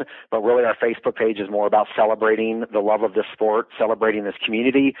got in, but really our Facebook page is more about celebrating the love of this sport, celebrating this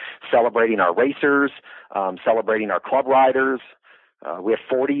community, celebrating our racers, celebrating our club riders, We have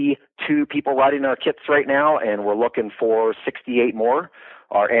 42 people riding our kits right now, and we're looking for 68 more.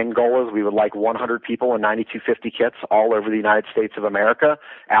 Our end goal is we would like 100 people in 9250 kits all over the United States of America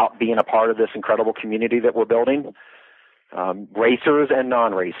out being a part of this incredible community that we're building. Racers and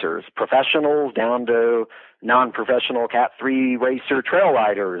non-racers, professionals down to non-professional Cat 3 racer trail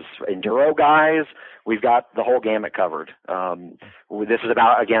riders, enduro guys. We've got the whole gamut covered. This is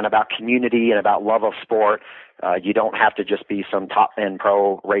about community and about love of sport. You don't have to just be some top-end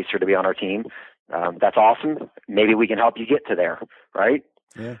pro racer to be on our team. That's awesome. Maybe we can help you get to there, right?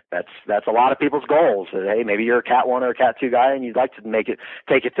 Yeah. That's a lot of people's goals. Hey, maybe you're a Cat 1 or a Cat 2 guy and you'd like to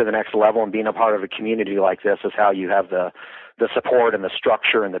take it to the next level, and being a part of a community like this is how you have the support and the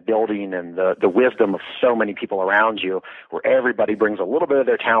structure and the building and the wisdom of so many people around you, where everybody brings a little bit of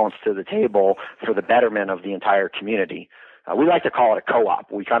their talents to the table for the betterment of the entire community. We like to call it a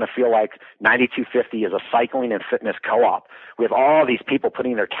co-op. We kind of feel like 9250 is a cycling and fitness co-op. We have all these people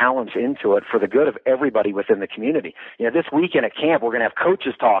putting their talents into it for the good of everybody within the community. This weekend at camp, we're going to have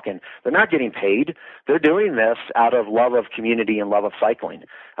coaches talking. They're not getting paid. They're doing this out of love of community and love of cycling.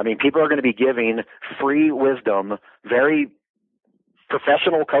 I mean, people are going to be giving free wisdom, very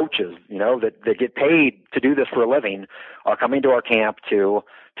professional coaches, that get paid to do this for a living, are coming to our camp to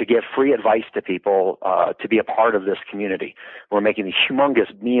give free advice to people, to be a part of this community. We're making these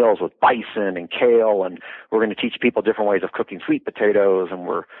humongous meals with bison and kale, and we're going to teach people different ways of cooking sweet potatoes, and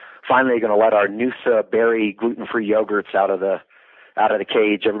we're finally going to let our Noosa berry gluten-free yogurts out of the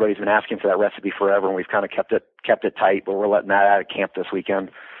cage. Everybody's been asking for that recipe forever, and we've kind of kept it tight, but we're letting that out of camp this weekend.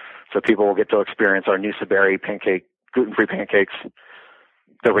 So people will get to experience our Noosa berry gluten-free pancakes.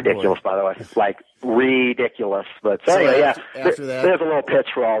 They're ridiculous, by the way. Like, ridiculous. But so anyway, after that, there's a little pitch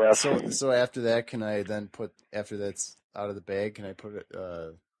for all this. So after that, can I then after that's out of the bag, can I put it?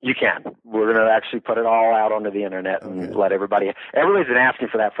 You can. We're going to actually put it all out onto the internet and let everybody's been asking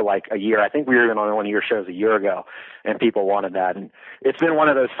for that for like a year. I think we were even on one of your shows a year ago, and people wanted that. And it's been one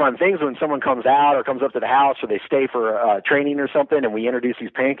of those fun things when someone comes out or comes up to the house or they stay for training or something, and we introduce these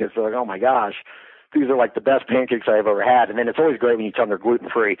pancakes. They're like, oh my gosh, these are like the best pancakes I've ever had. And then it's always great when you tell them they're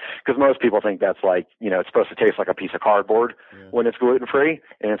gluten-free, because most people think that's like, it's supposed to taste like a piece of cardboard when it's gluten-free.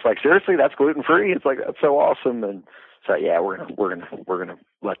 And it's like, seriously, that's gluten-free? It's like, that's so awesome. And so, yeah, we're gonna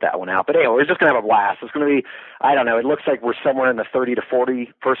let that one out. But anyway, we're just gonna have a blast. It's gonna be, I don't know, it looks like we're somewhere in the 30 to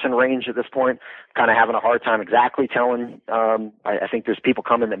 40 person range at this point. Kind of having a hard time exactly telling. I think there's people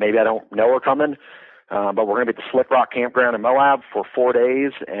coming that maybe I don't know are coming. But we're gonna be at the Slick Rock Campground in Moab for 4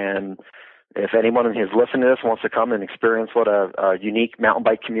 days, and if anyone who's listening to this wants to come and experience what a unique mountain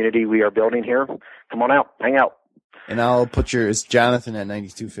bike community we are building here, come on out, hang out. And I'll put it's Jonathan at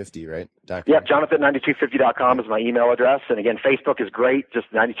 9250, right? Yep, Jonathan9250.com is my email address. And again, Facebook is great, just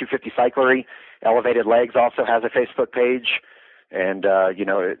 9250 Cyclery. Elevated Legs also has a Facebook page. And,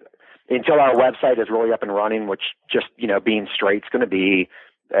 until our website is really up and running, which just, being straight is going to be,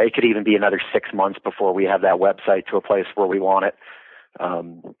 it could even be another 6 months before we have that website to a place where we want it.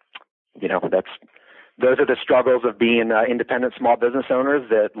 Those are the struggles of being independent small business owners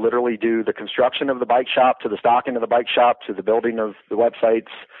that literally do the construction of the bike shop, to the stocking of the bike shop, to the building of the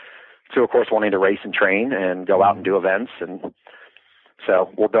websites, to, of course, wanting to race and train and go out and do events. And so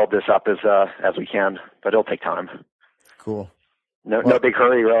we'll build this up as we can, but it'll take time. Cool. No big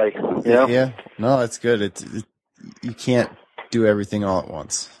hurry, really. Yeah. No, that's good. You can't do everything all at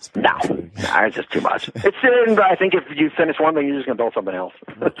once. No, it's just too much. I think if you finish one thing, you're just going to build something else.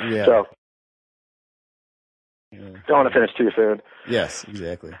 Yeah. So don't want to finish too soon. Yes,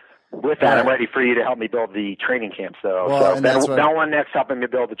 exactly. With that, I'm ready for you to help me build the training camps, though. Well, so that one next helping me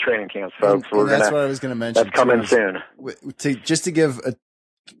build the training camps, folks. That's what I was going to mention. That's coming soon. Just to give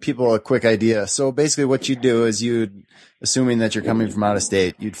people a quick idea. So basically what you do is assuming that you're coming from out of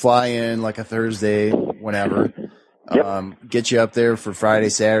state, you'd fly in like a Thursday, whenever. Yep. Get you up there for Friday,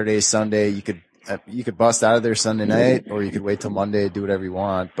 Saturday, Sunday. You could bust out of there Sunday night, or you could wait till Monday, do whatever you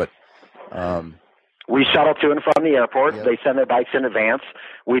want. But we shuttle to and from the airport. Yep. They send their bikes in advance.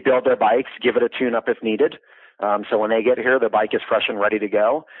 We build their bikes, give it a tune-up if needed. So when they get here, the bike is fresh and ready to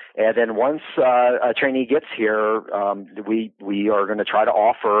go. And then once a trainee gets here, we are going to try to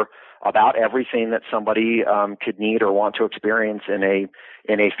offer about everything that somebody could need or want to experience in a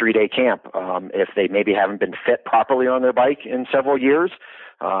 3-day camp. If they maybe haven't been fit properly on their bike in several years,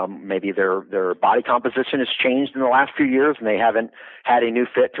 maybe their body composition has changed in the last few years and they haven't had a new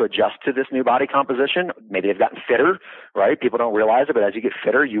fit to adjust to this new body composition. Maybe they've gotten fitter, right? People don't realize it, but as you get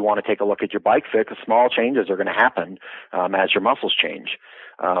fitter, you want to take a look at your bike fit, because small changes are going to happen as your muscles change.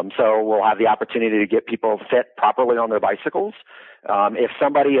 So we'll have the opportunity to get people fit properly on their bicycles. If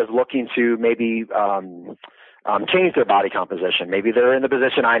somebody is looking to maybe change their body composition. Maybe they're in the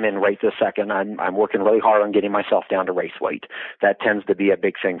position I'm in right this second. I'm working really hard on getting myself down to race weight. That tends to be a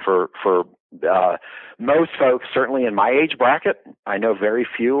big thing for most folks, certainly in my age bracket. I know very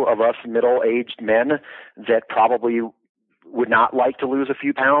few of us middle-aged men that probably would not like to lose a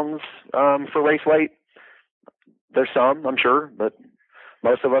few pounds for race weight. There's some, I'm sure, but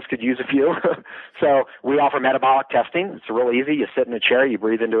most of us could use a few. So we offer metabolic testing. It's real easy. You sit in a chair, you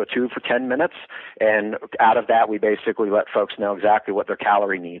breathe into a tube for 10 minutes, and out of that, we basically let folks know exactly what their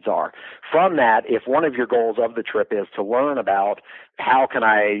calorie needs are. From that, if one of your goals of the trip is to learn about how can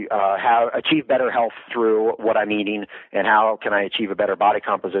I achieve better health through what I'm eating, and how can I achieve a better body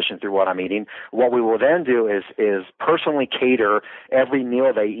composition through what I'm eating, what we will then do is personally cater every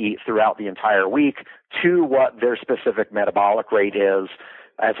meal they eat throughout the entire week to what their specific metabolic rate is,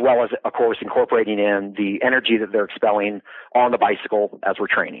 as well as, of course, incorporating in the energy that they're expelling on the bicycle as we're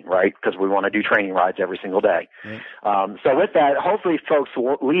training, right? Because we want to do training rides every single day. Right. So with that, hopefully folks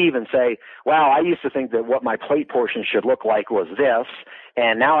will leave and say, wow, I used to think that what my plate portion should look like was this,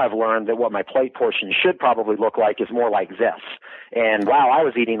 and now I've learned that what my plate portion should probably look like is more like this. And wow, I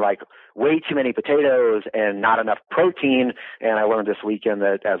was eating like way too many potatoes and not enough protein, and I learned this weekend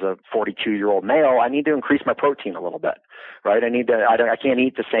that as a 42-year-old male, I need to increase my protein a little bit, right? I can't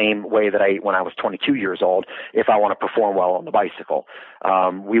eat the same way that I ate when I was 22 years old if I want to perform well on the bicycle.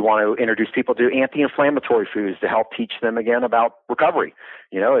 We want to introduce people to anti-inflammatory foods to help teach them again about recovery.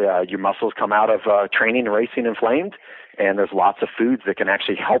 Your muscles come out of training and racing inflamed, and there's lots of foods that can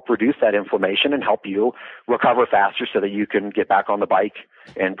actually help reduce that inflammation and help you recover faster so that you can get back on the bike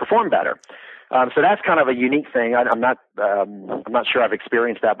and perform better. So that's kind of a unique thing. I'm not sure I've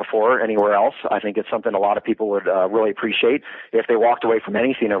experienced that before anywhere else. I think it's something a lot of people would really appreciate if they walked away from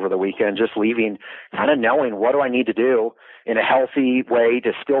anything over the weekend, just leaving kind of knowing what do I need to do in a healthy way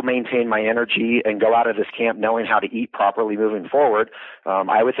to still maintain my energy and go out of this camp knowing how to eat properly moving forward.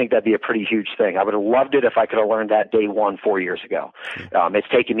 I would think that'd be a pretty huge thing. I would have loved it if I could have learned that day one 4 years ago. It's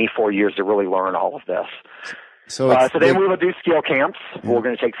taken me 4 years to really learn all of this. So then we will do skill camps. Yeah. We're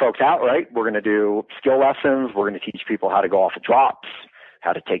going to take folks out, right? We're going to do skill lessons. We're going to teach people how to go off of drops,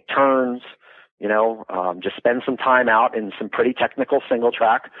 how to take turns, just spend some time out in some pretty technical single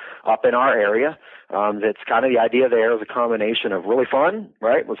track up in our area. That's kind of the idea there is a combination of really fun,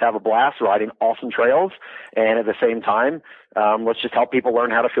 right? Let's have a blast riding awesome trails. And at the same time, let's just help people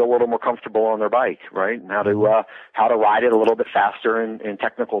learn how to feel a little more comfortable on their bike, right? And how to ride it a little bit faster in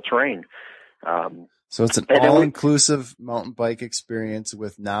technical terrain. So it's an all-inclusive mountain bike experience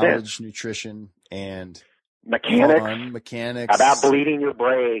with knowledge, nutrition, and mechanics. How about bleeding your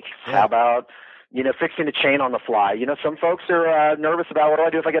brakes? Yeah. How about, fixing a chain on the fly? Some folks are nervous about what do I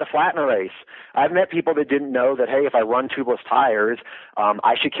do if I get a flat in a race? I've met people that didn't know that, hey, if I run tubeless tires,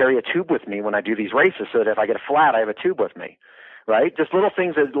 I should carry a tube with me when I do these races so that if I get a flat, I have a tube with me. Right? Just little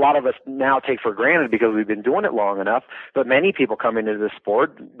things that a lot of us now take for granted because we've been doing it long enough. But many people come into this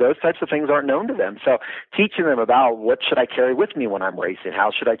sport, those types of things aren't known to them. So teaching them about what should I carry with me when I'm racing? How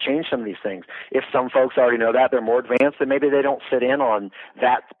should I change some of these things? If some folks already know that, they're more advanced, then maybe they don't sit in on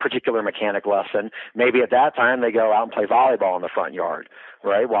that particular mechanic lesson. Maybe at that time they go out and play volleyball in the front yard,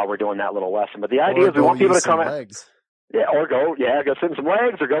 right? While we're doing that little lesson. But the idea is we want people to come out. Yeah, or go sit in some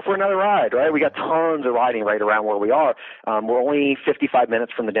legs or go for another ride, right? We got tons of riding right around where we are. We're only 55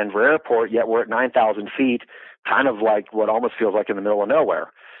 minutes from the Denver airport, yet we're at 9,000 feet, kind of like what almost feels like in the middle of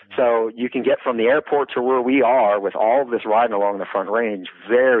nowhere. So you can get from the airport to where we are with all of this riding along the Front Range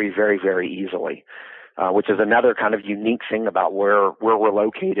very, very, very easily, which is another kind of unique thing about where we're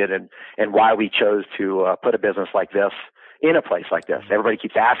located and why we chose to put a business like this in a place like this. Everybody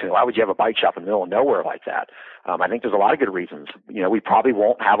keeps asking, why would you have a bike shop in the middle of nowhere like that? I think there's a lot of good reasons. We probably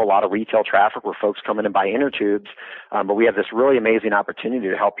won't have a lot of retail traffic where folks come in and buy inner tubes, but we have this really amazing opportunity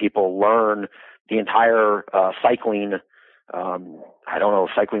to help people learn the entire cycling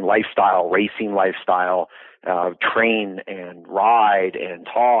lifestyle, racing lifestyle, train and ride and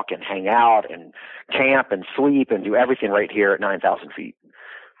talk and hang out and camp and sleep and do everything right here at 9,000 feet.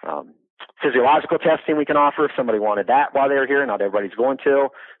 Physiological testing we can offer if somebody wanted that while they're here. Not everybody's going to.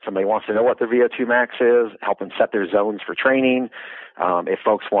 Somebody wants to know what their VO2 max is, help them set their zones for training. If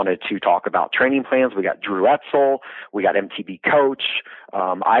folks wanted to talk about training plans, we got Drew Etzel, we got MTB Coach.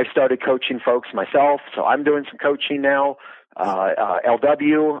 I've started coaching folks myself, so I'm doing some coaching now.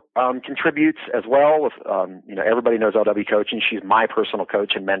 LW contributes as well with, everybody knows LW Coaching. She's my personal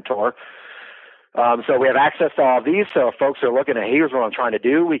coach and mentor. So we have access to all of these. So if folks are looking at, here's what I'm trying to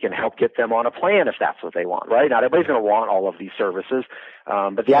do, we can help get them on a plan if that's what they want, right? Not everybody's going to want all of these services.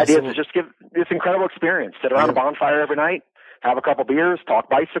 But the idea is to just give this incredible experience. Sit around a bonfire every night, have a couple beers, talk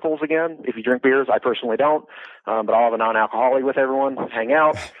bicycles again. If you drink beers, I personally don't, but I'll have a non-alcoholic with everyone, hang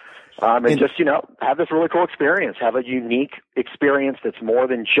out. And just, have this really cool experience, have a unique experience that's more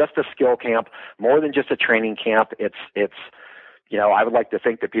than just a skill camp, more than just a training camp. It's, I would like to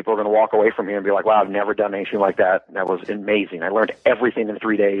think that people are going to walk away from here and be like, wow, I've never done anything like that. That was amazing. I learned everything in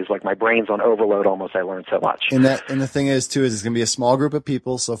 3 days. Like my brain's on overload almost. I learned so much. And the thing is too, is it's going to be a small group of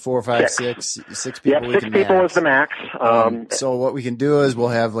people. So 4, 5, 6 people. Yep, 6 people is the max. So what we can do is we'll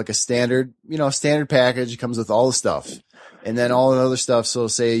have like a standard package. It comes with all the stuff. And then all the other stuff. So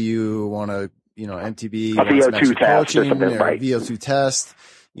say you want to, MTB, a VO2 test or something, right? VO2 test.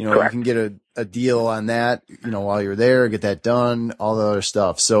 Correct. You can get a deal on that, while you're there, get that done, all the other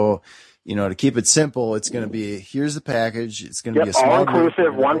stuff. So, to keep it simple, it's going to be, here's the package. It's going to be a small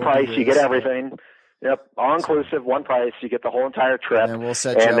all-inclusive, one price. You get everything. Yep. All-inclusive, one price. You get the whole entire trip. And then we'll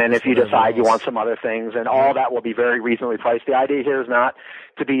set you and up then if you decide else. You want some other things, and all that will be very reasonably priced. The idea here is not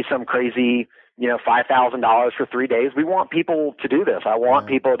to be some crazy, $5,000 for 3 days. We want people to do this. I want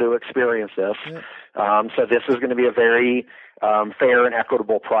people to experience this. Yeah. So this is going to be a very fair and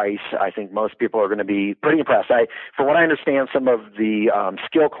equitable price. I think most people are going to be pretty impressed. From what I understand, some of the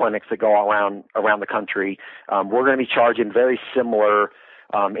skill clinics that go around the country, we're going to be charging very similar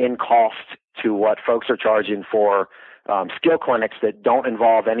in cost to what folks are charging for skill clinics that don't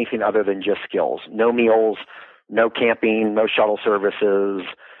involve anything other than just skills. No meals, no camping, no shuttle services.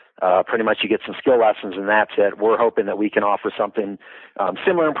 Pretty much you get some skill lessons and that's it. We're hoping that we can offer something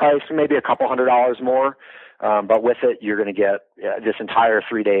similar in price, maybe a couple $100 more. But with it, you're going to get this entire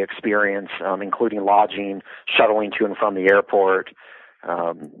 3-day experience, including lodging, shuttling to and from the airport,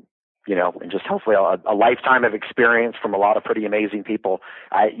 and just hopefully a lifetime of experience from a lot of pretty amazing people.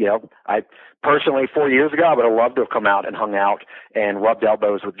 I personally, 4 years ago, I would have loved to have come out and hung out and rubbed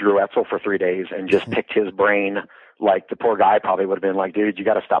elbows with Drew Etzel for 3 days and just picked his brain. Like the poor guy probably would have been like, dude, you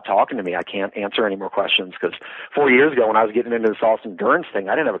got to stop talking to me. I can't answer any more questions. Because 4 years ago when I was getting into this Austin endurance thing,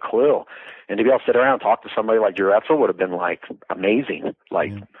 I didn't have a clue. And to be able to sit around and talk to somebody like Drew Etzel would have been like amazing,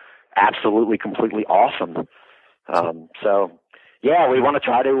 like absolutely, completely awesome. So yeah, we want to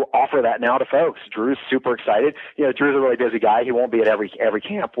try to offer that now to folks. Drew's super excited. Drew's a really busy guy. He won't be at every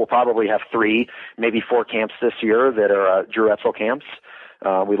camp. We'll probably have 3, maybe 4 camps this year that are Drew Etzel camps.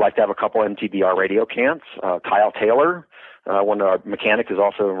 We'd like to have a couple MTBR radio camps. Kyle Taylor, one of our mechanics, is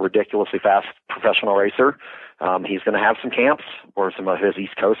also a ridiculously fast professional racer. He's going to have some camps where some of his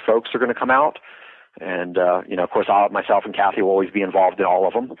East Coast folks are going to come out. And, of course, myself and Kathy will always be involved in all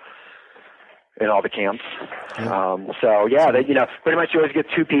of them, in all the camps. Yeah. Pretty much you always get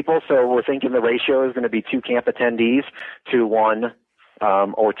 2 people. So we're thinking the ratio is going to be 2 camp attendees to 1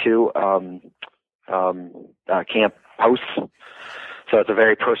 or 2 camp hosts. So it's a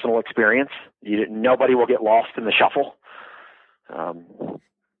very personal experience. Nobody will get lost in the shuffle.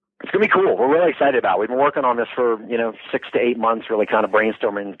 It's going to be cool. We're really excited about it. We've been working on this for, 6 to 8 months, really kind of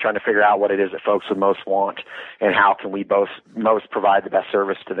brainstorming, trying to figure out what it is that folks would most want and how can we most provide the best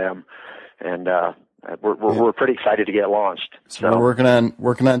service to them. And we're pretty excited to get launched. So we're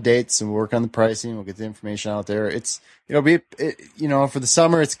working on dates and we'll work on the pricing. We'll get the information out there. It'll be for the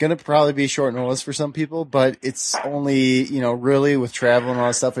summer, it's going to probably be short notice for some people, but it's only, really with travel and all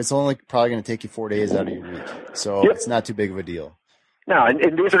that stuff, it's only probably going to take you 4 days out of your week. So It's not too big of a deal. No, and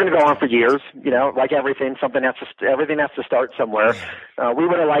these are going to go on for years. Like everything, everything has to start somewhere. We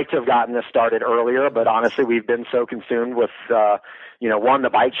would have liked to have gotten this started earlier, but honestly, we've been so consumed with, the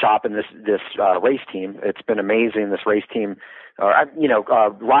bike shop and this race team. It's been amazing. This race team,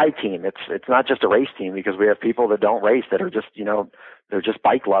 ride team. It's not just a race team because we have people that don't race that are just, they're just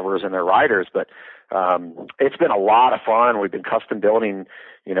bike lovers and they're riders. But it's been a lot of fun. We've been custom building,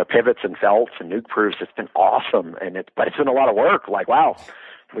 pivots and felts and nuke proofs. It's been awesome, but it's been a lot of work. Like, wow,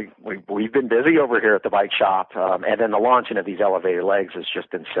 we've been busy over here at the bike shop, and then the launching of these elevator legs has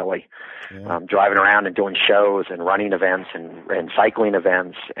just been silly. Yeah. Driving around and doing shows and running events and cycling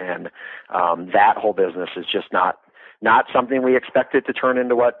events, and that whole business is just not something we expected to turn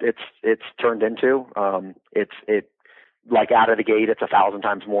into what it's turned into. Like out of the gate, it's 1,000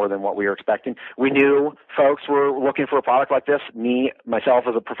 times more than what we were expecting. We knew folks were looking for a product like this. Myself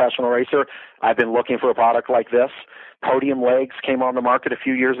as a professional racer, I've been looking for a product like this. Podium legs came on the market a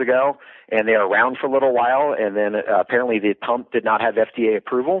few years ago, and they were around for a little while, and then apparently the pump did not have FDA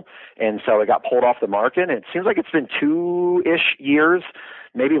approval, and so it got pulled off the market. And it seems like it's been 2-ish years,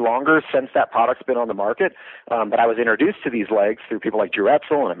 maybe longer, since that product's been on the market. But I was introduced to these legs through people like Drew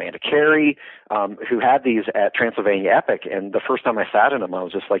Etzel and Amanda Carey, who had these at Transylvania Epic. And the first time I sat in them, I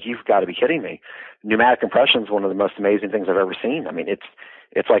was just like, you've got to be kidding me. Pneumatic compression is one of the most amazing things I've ever seen. I mean,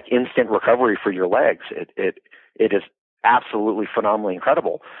 it's like instant recovery for your legs. It is absolutely phenomenally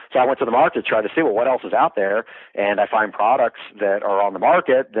incredible. So I went to the market to try to see, well, what else is out there? And I find products that are on the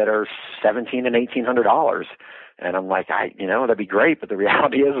market that are $1,700 and $1,800. And I'm like, that'd be great. But the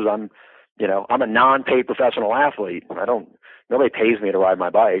reality is I'm a non-paid professional athlete. Nobody pays me to ride my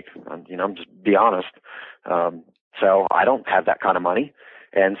bike. I'm just be honest. So I don't have that kind of money.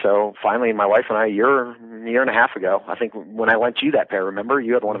 And so finally, my wife and I, a year and a half ago, I think when I lent you that pair, remember,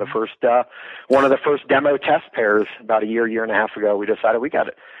 you had one of the first demo test pairs about a year and a half ago. We decided we got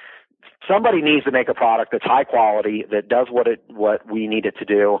it. Somebody needs to make a product that's high quality, that does what we need it to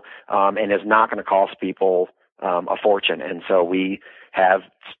do, and is not going to cost people a fortune. And so we have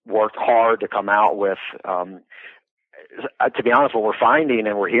worked hard to come out with, to be honest, what we're finding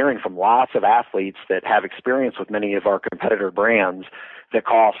and we're hearing from lots of athletes that have experience with many of our competitor brands that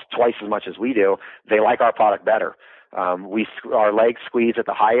cost twice as much as we do, they like our product better. Our legs squeeze at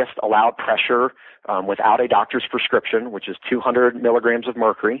the highest allowed pressure without a doctor's prescription, which is 200 milligrams of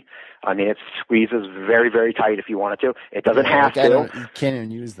mercury. I mean, it squeezes very, very tight if you want it to. It doesn't have to. You can't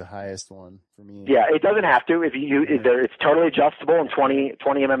even use the highest one for me. Yeah, it doesn't have to. It's totally adjustable in 20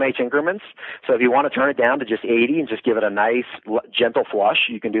 mmH increments. So if you want to turn it down to just 80 and just give it a nice, gentle flush,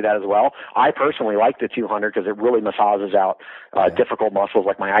 you can do that as well. I personally like the 200 because it really massages out difficult muscles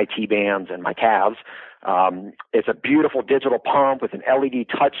like my IT bands and my calves. It's a beautiful digital pump with an LED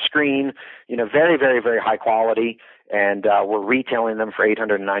touch screen, very, very, very high quality. And we're retailing them for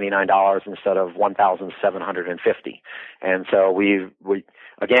 $899 instead of $1,750. And so we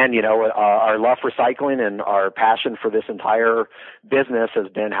again, our love for cycling and our passion for this entire business has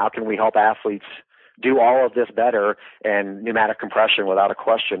been, how can we help athletes do all of this better? And pneumatic compression, without a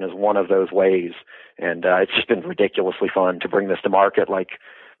question, is one of those ways. And it's just been ridiculously fun to bring this to market. Like,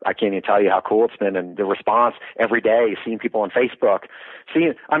 I can't even tell you how cool it's been, and the response every day, seeing people on Facebook.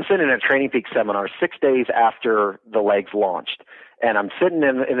 I'm sitting in a Training Peaks seminar 6 days after the legs launched, and I'm sitting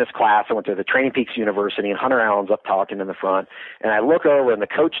in this class. I went to the Training Peaks University, and Hunter Allen's up talking in the front, and I look over, and the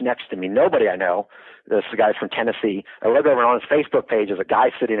coach next to me, nobody I know, this guy's from Tennessee, I look over, and on his Facebook page is a guy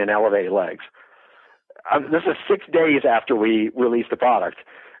sitting in elevated legs. This is 6 days after we released the product.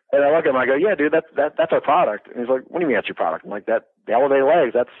 And I look at him, I go, yeah, dude, that's our product. And he's like, what do you mean that's your product? I'm like, the elevated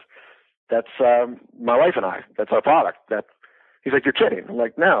legs, that's my wife and I. That's our product. He's like, you're kidding. I'm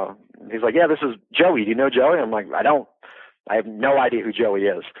like, no. He's like, yeah, this is Joey. Do you know Joey? I'm like, I have no idea who Joey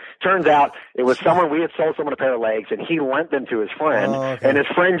is. Turns out it was we had sold someone a pair of legs, and he lent them to his friend, and his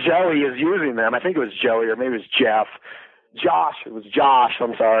friend Joey is using them. I think it was Joey, or maybe it was Jeff. It was Josh,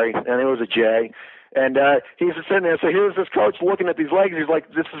 I'm sorry, and it was a J. And he's sitting there. So here's this coach looking at these legs. He's like,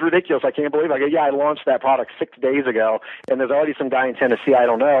 this is ridiculous. I can't believe it. I go, yeah, I launched that product 6 days ago, and there's already some guy in Tennessee, I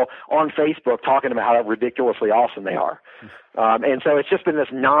don't know, on Facebook talking about how ridiculously awesome they are. And so it's just been this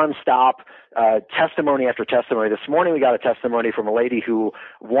nonstop testimony after testimony. This morning we got a testimony from a lady who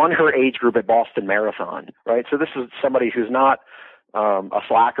won her age group at Boston Marathon, right? So this is somebody who's not a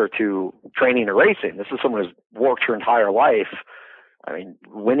slacker to training or racing. This is someone who's worked her entire life. I mean,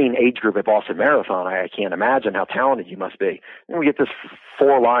 winning age group at Boston Marathon, I can't imagine how talented you must be. And we get this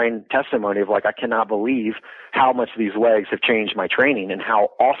 4-line testimony of like, I cannot believe how much these legs have changed my training and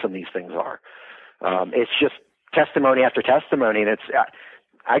how awesome these things are. It's just testimony after testimony, and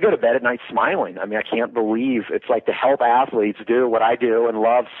I go to bed at night smiling. I mean, I can't believe it's like to help athletes do what I do and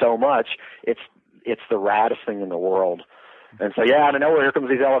love so much. It's the raddest thing in the world. And so, out of nowhere, here comes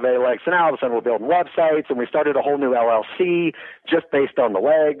these elevated legs. So now all of a sudden we're building websites, and we started a whole new LLC just based on the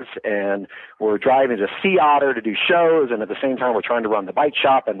legs, and we're driving to Sea Otter to do shows, and at the same time we're trying to run the bike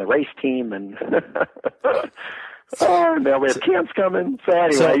shop and the race team, and now we have camps coming. So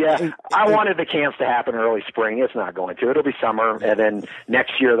anyway, I wanted the camps to happen early spring. It's not going to. It'll be summer, and then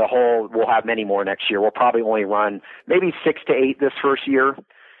next year we'll have many more next year. We'll probably only run maybe 6 to 8 this first year.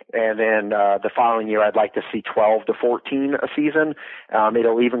 And then the following year, I'd like to see 12 to 14 a season.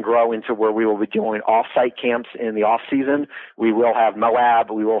 It'll even grow into where we will be doing off-site camps in the off-season. We will have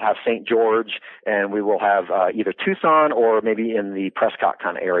Moab, we will have St. George, and we will have either Tucson or maybe in the Prescott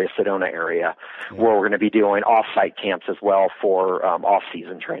kind of area, Sedona area, where we're going to be doing off-site camps as well for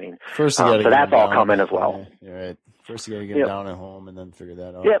off-season training. First, so that's all coming as well. You're right. First, you got to get down at home and then figure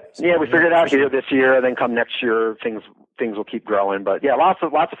that out. We figured it out here this year, and then come next year, things will keep growing. But lots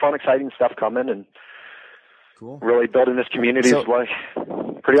of fun, exciting stuff coming, and cool. Really building this community is like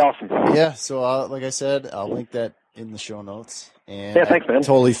pretty awesome. Yeah. So, like I said, I'll link that in the show notes. And thanks, man.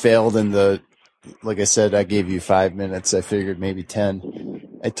 Totally failed like I said, I gave you 5 minutes. I figured maybe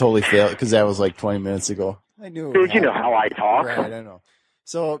 10. I totally failed because that was like 20 minutes ago. I knew. Dude, you know how I talk. Right, I know.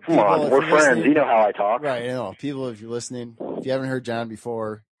 So come on, we're friends. You know how I talk. Right, I know. People, if you're listening, if you haven't heard John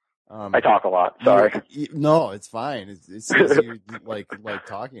before, I talk a lot. Sorry. No, it's fine. It's you like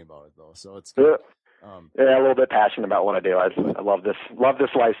talking about it though, so it's good. Yeah, a little bit passionate about what I do. I love this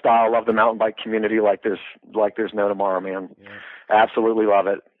lifestyle. Love the mountain bike community like there's no tomorrow, man. Yeah. Absolutely love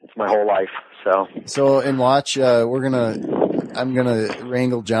it. It's my whole life. So and watch. I'm gonna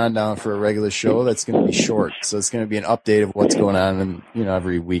wrangle John down for a regular show that's gonna be short. So it's gonna be an update of what's going on, and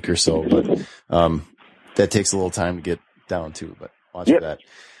every week or so. But that takes a little time to get down to. But watch for that.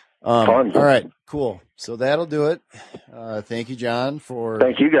 All right, cool. So that'll do it. Thank you, John,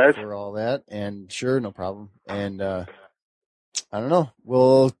 thank you guys for all that. And sure, no problem. And I don't know.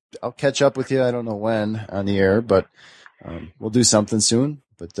 I'll catch up with you. I don't know when on the air, but we'll do something soon.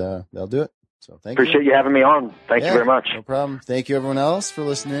 But that'll do it. So appreciate you having me on. Thank you very much. No problem. Thank you, everyone else, for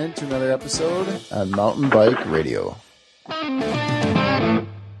listening to another episode on Mountain Bike Radio.